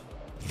map yet.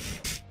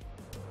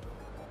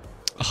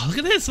 Oh, look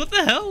at this. What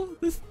the hell?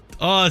 This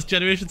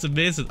generation's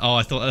amazing. Oh,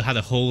 I thought it had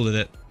a hole in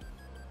it.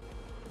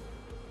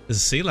 There's a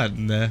sea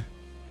lantern there.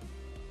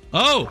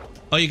 Oh!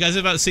 Oh, you guys are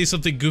about to see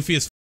something goofy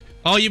as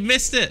oh, you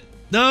missed it!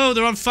 No,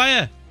 they're on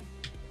fire!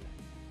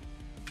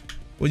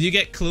 When you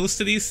get close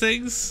to these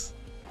things,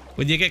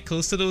 when you get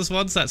close to those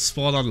ones that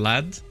spawn on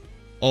land,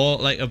 or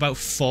like about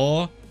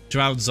 4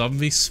 drowned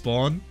zombies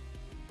spawn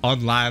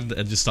on land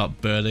and just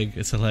start burning.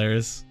 It's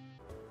hilarious.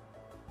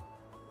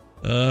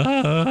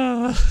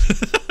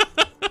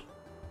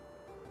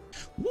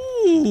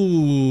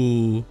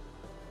 Ooh!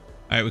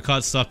 Alright, we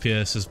can't stop here.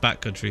 This is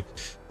backcountry.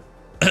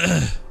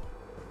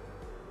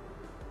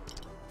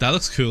 That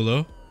looks cool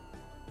though.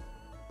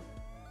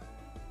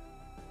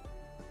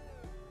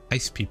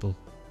 Ice people.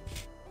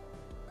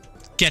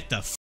 Get the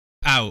f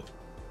out.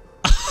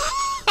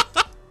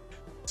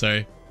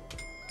 Sorry.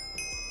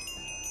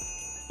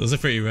 Those are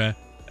pretty rare.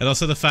 And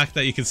also the fact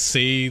that you can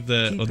see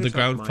the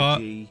underground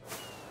part.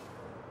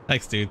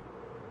 Thanks, dude.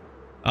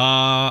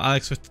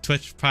 Alex with the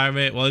Twitch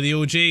Primate. One of the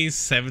OGs.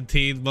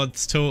 17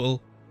 months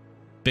total.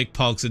 Big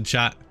pogs in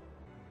chat.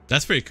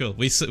 That's pretty cool.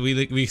 We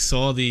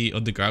saw the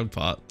underground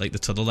part, like the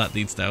tunnel that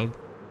leads down.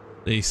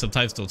 They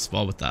sometimes don't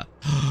spawn with that.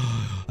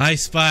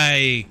 Ice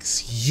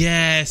spikes!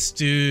 Yes,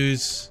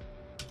 dudes!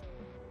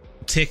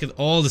 I'm taking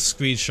all the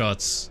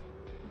screenshots.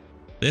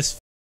 This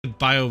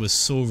biome is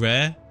so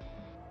rare.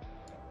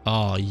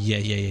 Oh,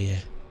 yeah.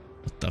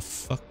 What the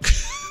fuck?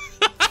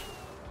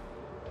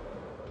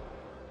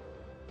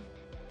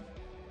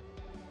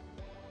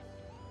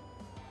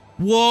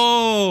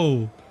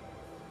 Whoa!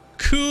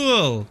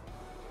 Cool!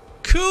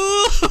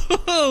 Cool!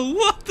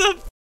 What the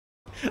f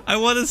I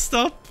want to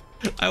stop.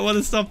 I want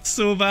to stop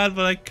so bad,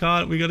 but I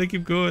can't. We gotta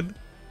keep going.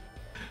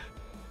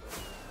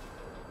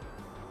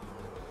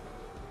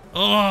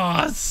 Oh,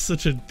 that's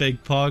such a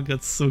big pog.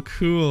 That's so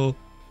cool.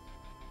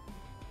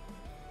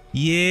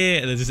 Yeah,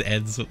 and it just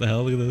ends. What the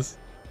hell? Look at this.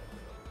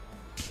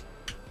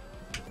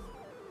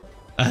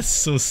 That's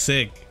so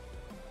sick.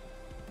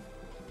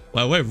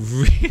 Wow, we're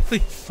really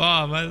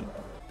far, man.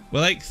 We're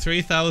like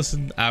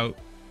 3,000 out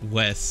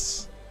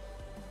west.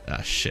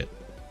 Ah, shit.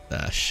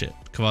 Ah, shit.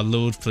 Come on,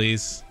 load,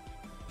 please.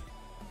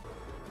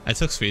 I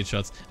took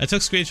screenshots. I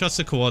took screenshots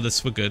to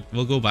coordinates. We're good.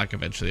 We'll go back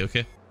eventually,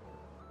 okay?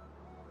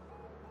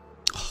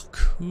 Oh,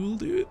 cool,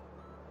 dude.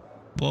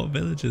 More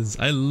villages.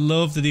 I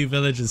love the new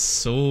villages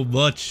so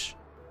much.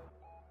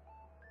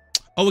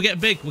 Oh, we're getting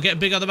big. We're getting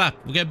big on the map.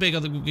 We're getting big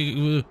on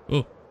the...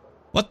 Oh.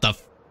 What the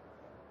f...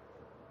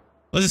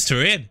 What's this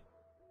terrain?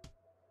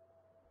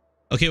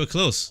 Okay, we're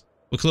close.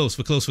 We're close.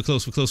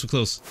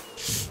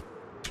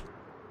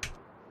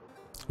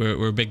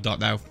 We're a big dot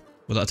now.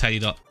 We're not a tiny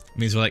dot. It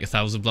means we're like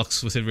 1,000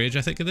 blocks within range,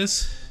 I think it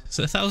is. Is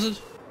it 1,000?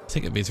 I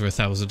think it means we're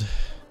 1,000.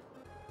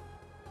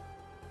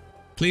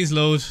 Please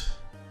load.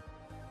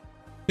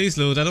 Please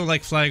load. I don't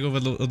like flying over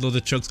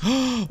unloaded chunks.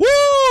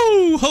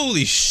 Woo!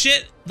 Holy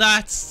shit!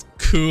 That's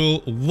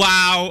cool.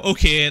 Wow.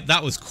 Okay,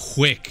 that was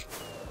quick.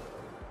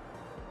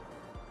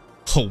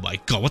 Oh my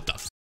god, what the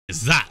f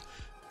is that?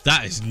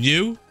 That is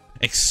new.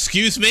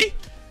 Excuse me?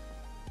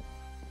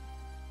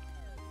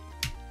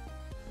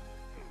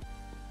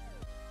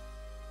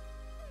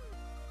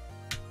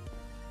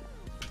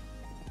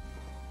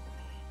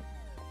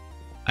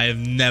 I have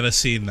never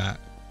seen that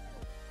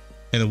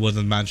in a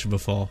Woodland Mansion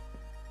before.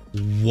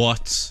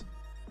 What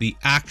the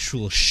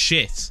actual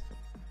shit?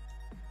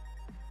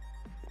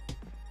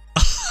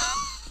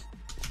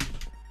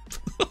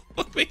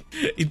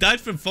 He died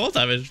from fall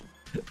damage.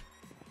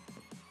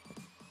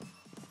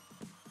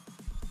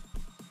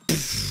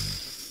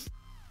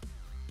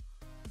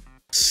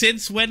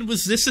 Since when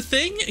was this a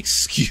thing?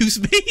 Excuse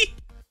me?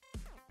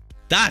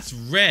 That's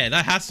rare.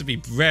 That has to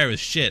be rare as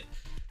shit.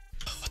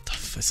 What the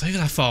f? It's not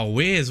even that far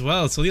away as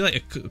well. It's only like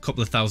a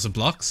couple of thousand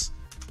blocks.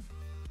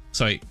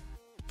 Sorry,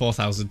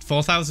 4,000.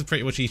 4,000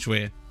 pretty much each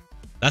way.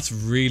 That's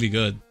really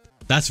good.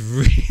 That's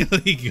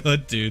really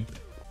good, dude.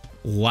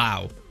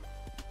 Wow.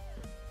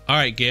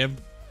 Alright, game.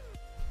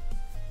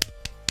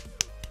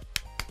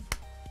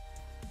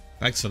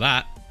 Thanks for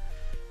that.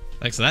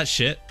 Thanks for that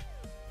shit.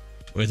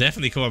 We're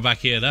definitely coming back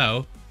here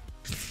now.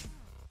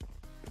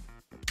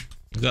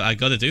 I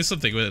gotta do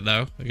something with it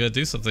now. I gotta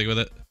do something with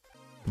it.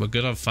 We're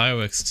good on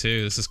fireworks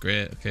too. This is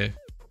great. Okay.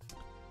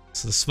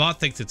 So the smart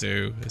thing to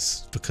do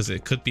is, because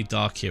it could be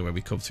dark here when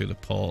we come through the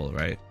pole,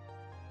 right?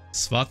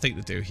 Smart thing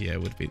to do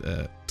here would be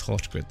to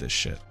torch grid this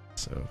shit.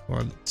 So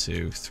 1,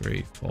 2,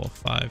 3, 4,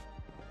 5.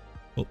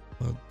 Oh,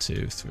 1,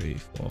 2, 3,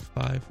 4,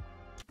 5.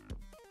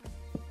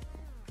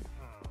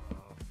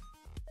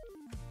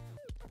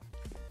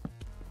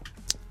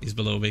 He's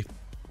below me.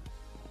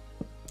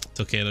 It's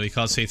okay though, he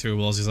can't see through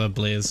walls, he's on a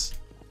blaze.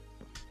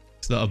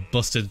 It's not a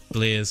busted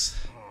blaze.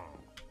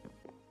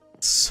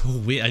 So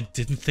weird, I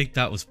didn't think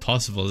that was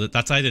possible.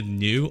 That's either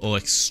new or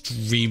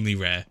extremely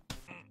rare.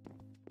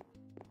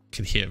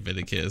 Can hear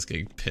Vindicators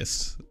getting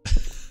pissed.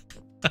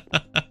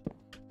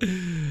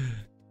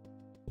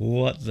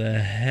 What the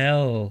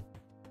hell?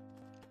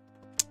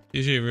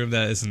 Usually a room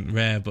that isn't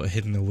rare but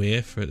hidden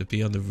away, for it to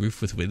be on the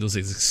roof with windows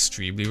is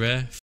extremely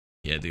rare.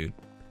 Yeah, dude.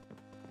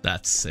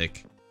 That's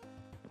sick.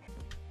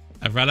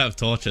 I ran out of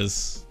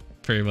torches,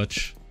 pretty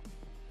much.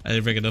 I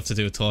didn't bring enough to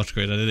do a torch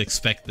grid. I didn't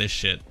expect this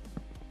shit.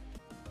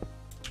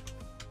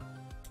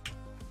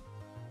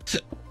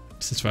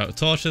 Since we're out of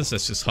torches,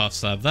 let's just half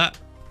slab that.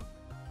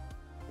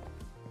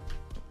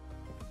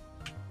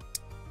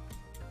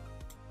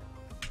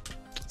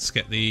 Let's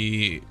get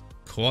the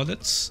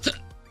coordinates.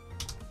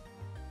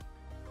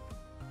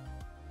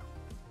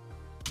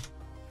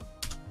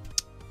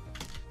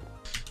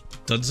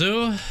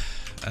 Dunzo.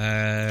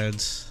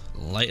 And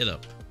light it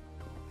up.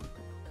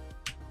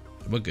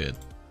 We're good.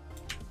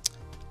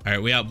 Alright,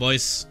 we out,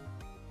 boys.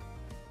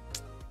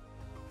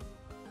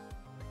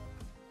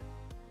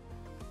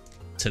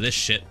 To this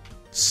shit.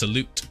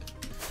 Salute.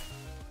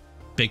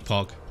 Big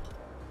Pog.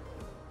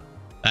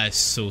 That is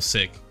so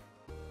sick.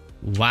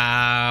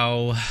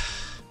 Wow.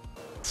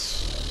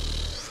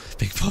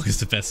 Big Pog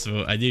is the best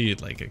vote. I knew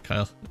you'd like it,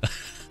 Kyle.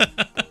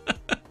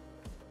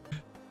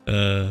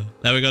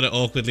 Now we gotta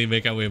awkwardly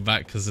make our way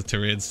back because the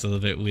terrain's still a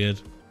bit weird.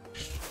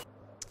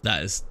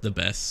 That is the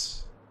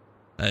best.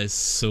 That is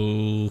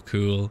so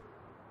cool.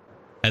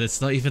 And it's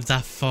not even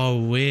that far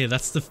away.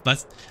 That's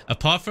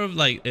apart from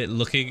like it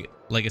looking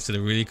like it's in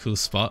a really cool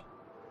spot,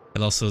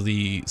 and also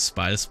the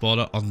spider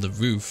spawner on the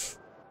roof.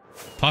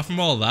 Apart from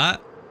all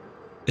that,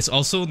 it's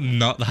also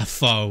not that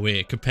far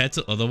away compared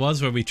to other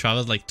ones where we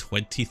traveled like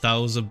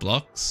 20,000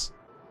 blocks.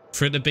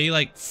 For it to be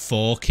like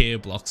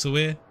 4k blocks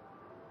away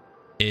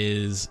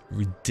is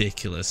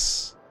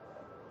ridiculous.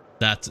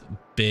 That's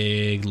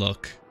big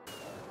luck.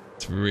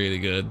 It's really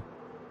good.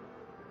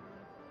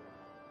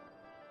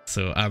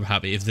 So I'm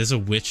happy. If there's a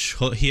witch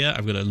hut here,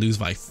 I'm gonna lose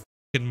my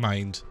fucking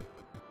mind.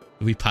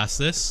 If we pass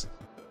this.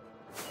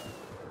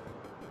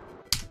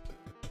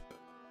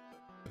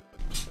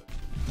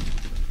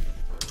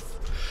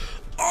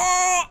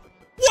 Oh!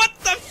 What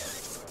the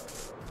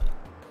f—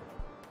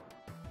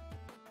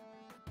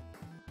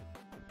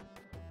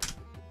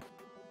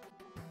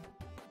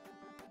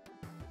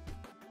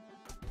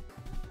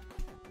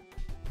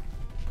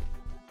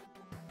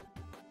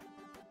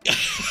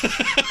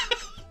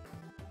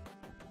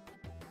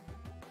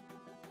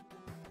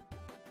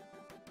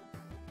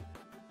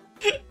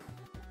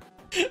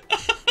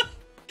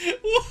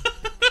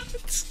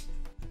 What?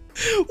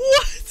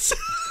 What?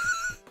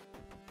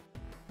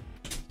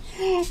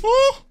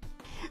 Oh,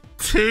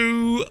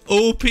 2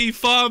 OP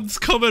farms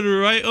coming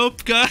right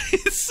up,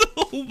 guys.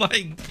 Oh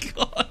my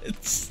god.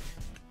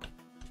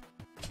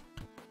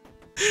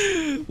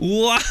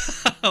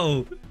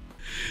 Wow.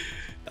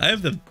 I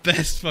have the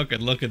best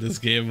fucking luck at this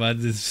game, man.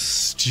 This is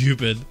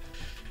stupid.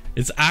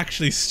 It's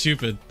actually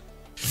stupid.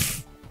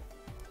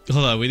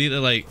 Hold on, we need to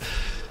like...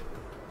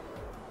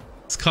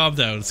 calm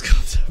down. Let's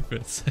calm down for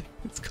a second.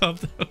 Let's calm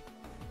down.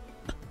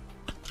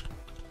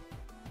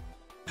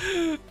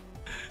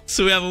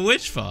 So we have a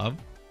witch farm.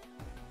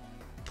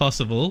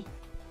 Possible.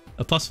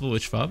 A possible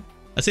witch farm.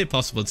 I say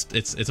possible,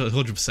 it's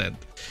 100%.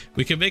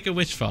 We can make a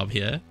witch farm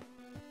here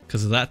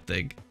because of that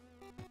thing.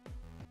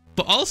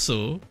 But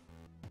also,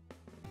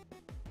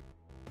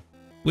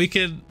 we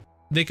can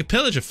make a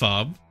pillager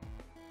farm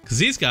because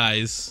these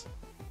guys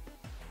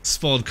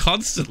spawn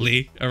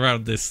constantly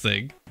around this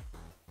thing.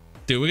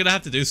 Dude, we're gonna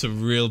have to do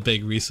some real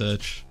big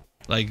research.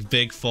 Like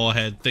big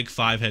 4-head, big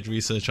 5-head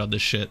research on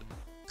this shit.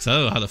 Because I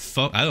don't know how the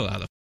fuck,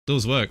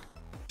 those work.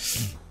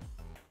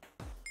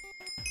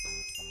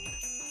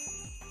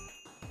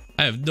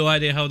 I have no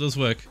idea how those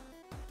work.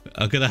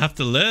 I'm gonna have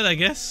to learn, I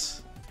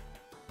guess.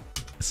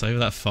 It's not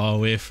even that far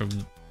away from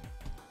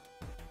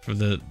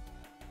the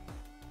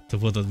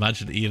Woodland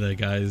Mansion either,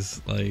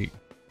 guys. Like,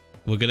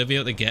 we're gonna be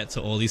able to get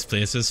to all these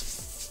places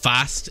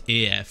fast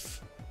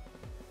AF.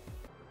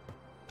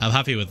 I'm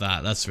happy with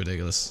that. That's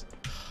ridiculous.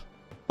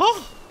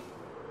 Oh!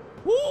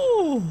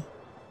 Woo!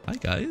 Hi,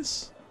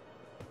 guys.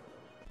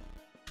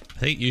 I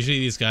think usually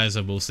these guys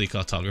are mostly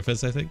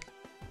cartographers, I think.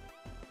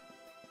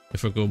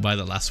 If we're going by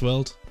the last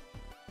world.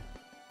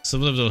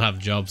 Some of them don't have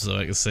jobs, though,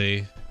 I can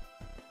see.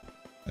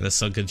 And the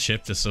sunken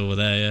ship just over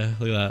there, yeah.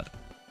 Look at that.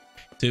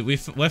 Dude,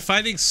 we're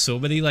finding so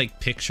many, like,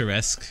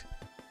 picturesque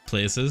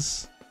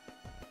places.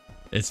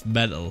 It's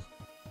mental.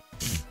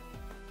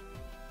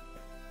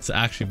 It's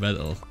actually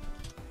mental.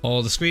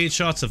 All the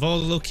screenshots of all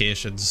the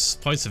locations,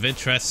 points of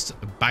interest,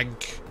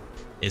 bank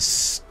is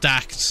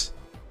stacked.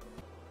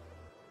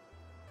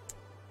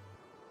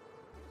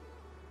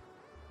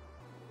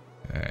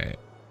 Alright.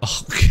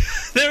 Oh,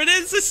 there it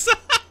is!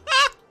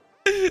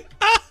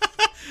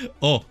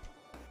 Oh.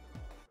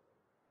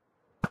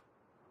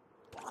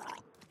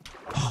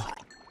 Oh,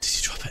 did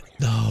you drop it?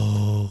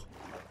 No.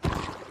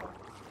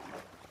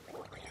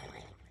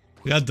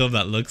 Look how dumb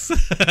that looks.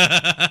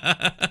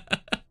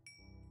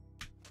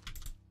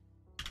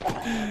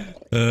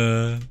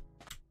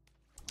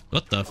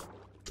 What the f—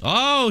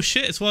 oh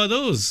shit, it's one of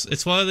those.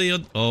 It's one of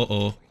the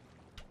oh.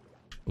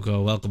 We'll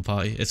go welcome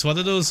party. It's one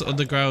of those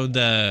underground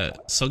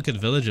sunken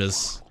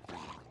villages.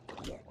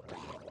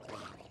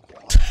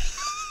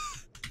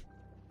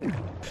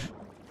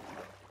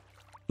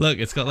 Look,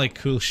 it's got like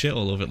cool shit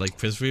all over it, like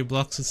prismarine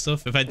blocks and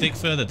stuff. If I dig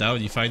further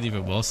down, you find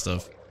even more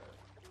stuff.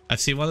 I've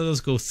seen one of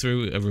those go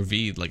through a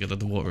ravine, like an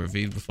underwater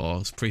ravine before.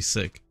 It's pretty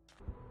sick.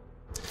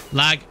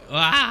 Lag.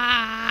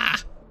 Ah!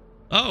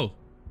 Oh,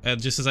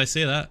 and just as I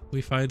say that,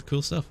 we find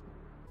cool stuff.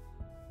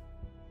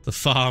 The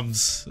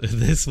farms in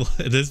this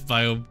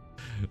biome.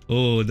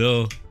 Oh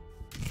no.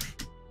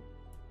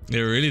 It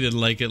really didn't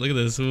like it. Look at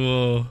this.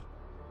 Whoa.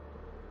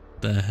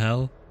 The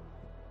hell?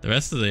 The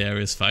rest of the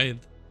area is fine.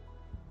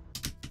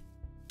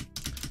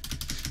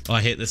 Oh,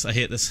 I hate this. I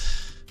hate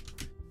this.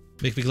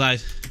 Make me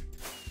glide.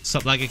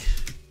 Stop lagging.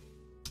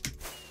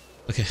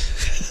 Okay.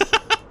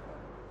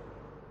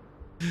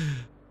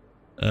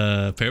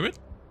 Pyramid?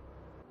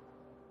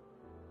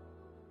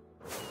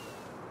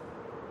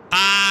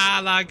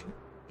 Ah, lag.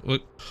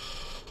 What?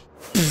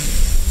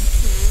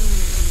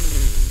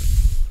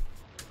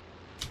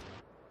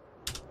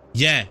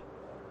 Yeah.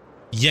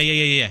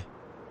 Yeah.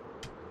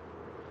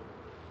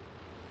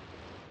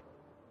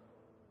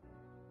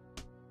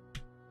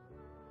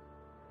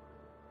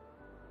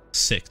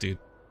 Sick, dude.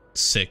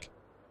 Sick.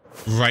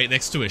 Right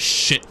next to a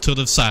shit ton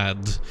of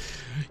sand.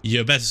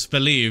 You best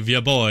believe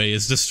your boy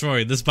is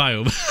destroying this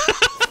biome.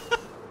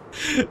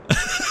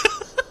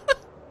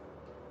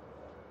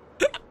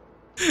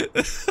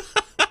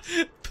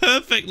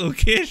 Perfect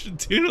location,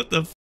 dude. What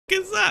the f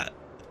is that?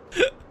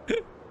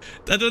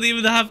 I don't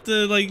even have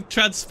to, like,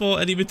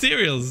 transport any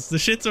materials. The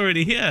shit's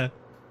already here.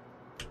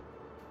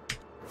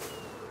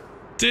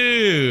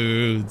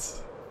 Dude.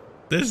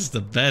 This is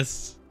the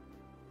best.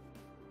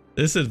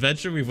 This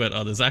adventure we went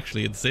on is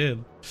actually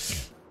insane.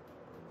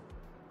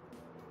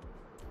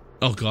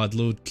 Oh god,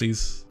 load,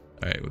 please.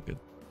 Alright, we're good.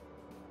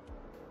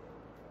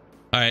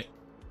 Alright.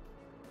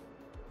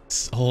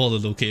 All the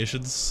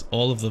locations.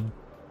 All of them.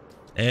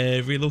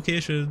 Every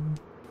location.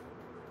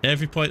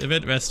 Every point of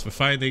interest we're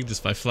finding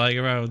just by flying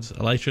around.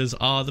 Elytras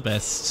are the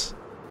best.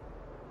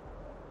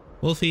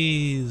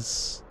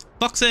 Wolfies.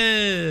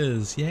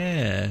 Boxes!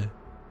 Yeah.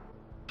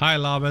 Hi,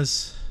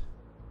 llamas.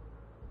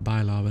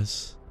 Bye,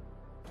 llamas.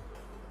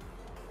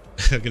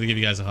 I'm gonna give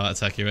you guys a heart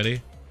attack. You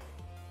ready?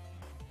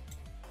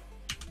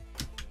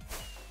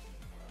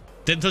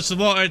 Didn't touch the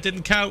water. It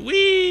didn't count.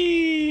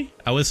 Whee!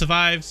 I would have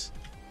survived.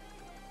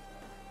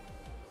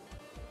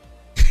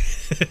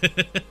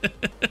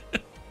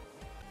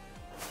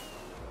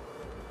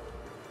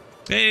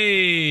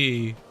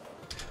 Hey!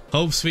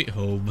 Home sweet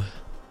home.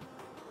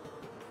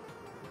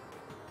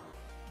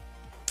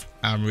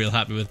 I'm real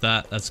happy with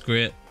that. That's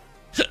great.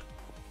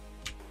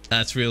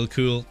 That's real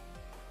cool.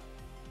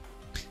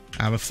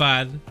 I'm a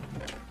fan.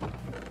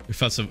 We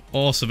found some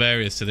awesome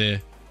areas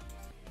today.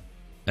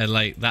 And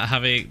like that,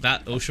 having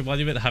that ocean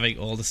monument having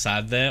all the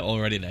sand there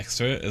already next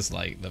to it is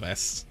like the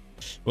best.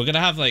 We're gonna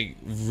have like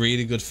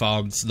really good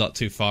farms not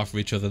too far from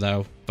each other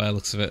now, by the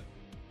looks of it.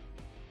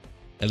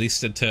 At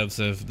least in terms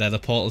of nether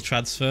portal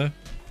transfer.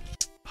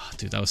 Oh,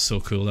 dude, that was so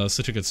cool. That was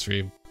such a good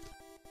stream.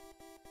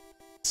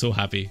 So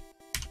happy.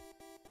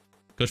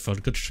 Good fun,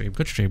 good stream,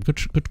 good stream, good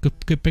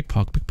big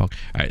pog, big pog.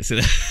 Alright, see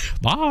you there.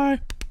 Bye!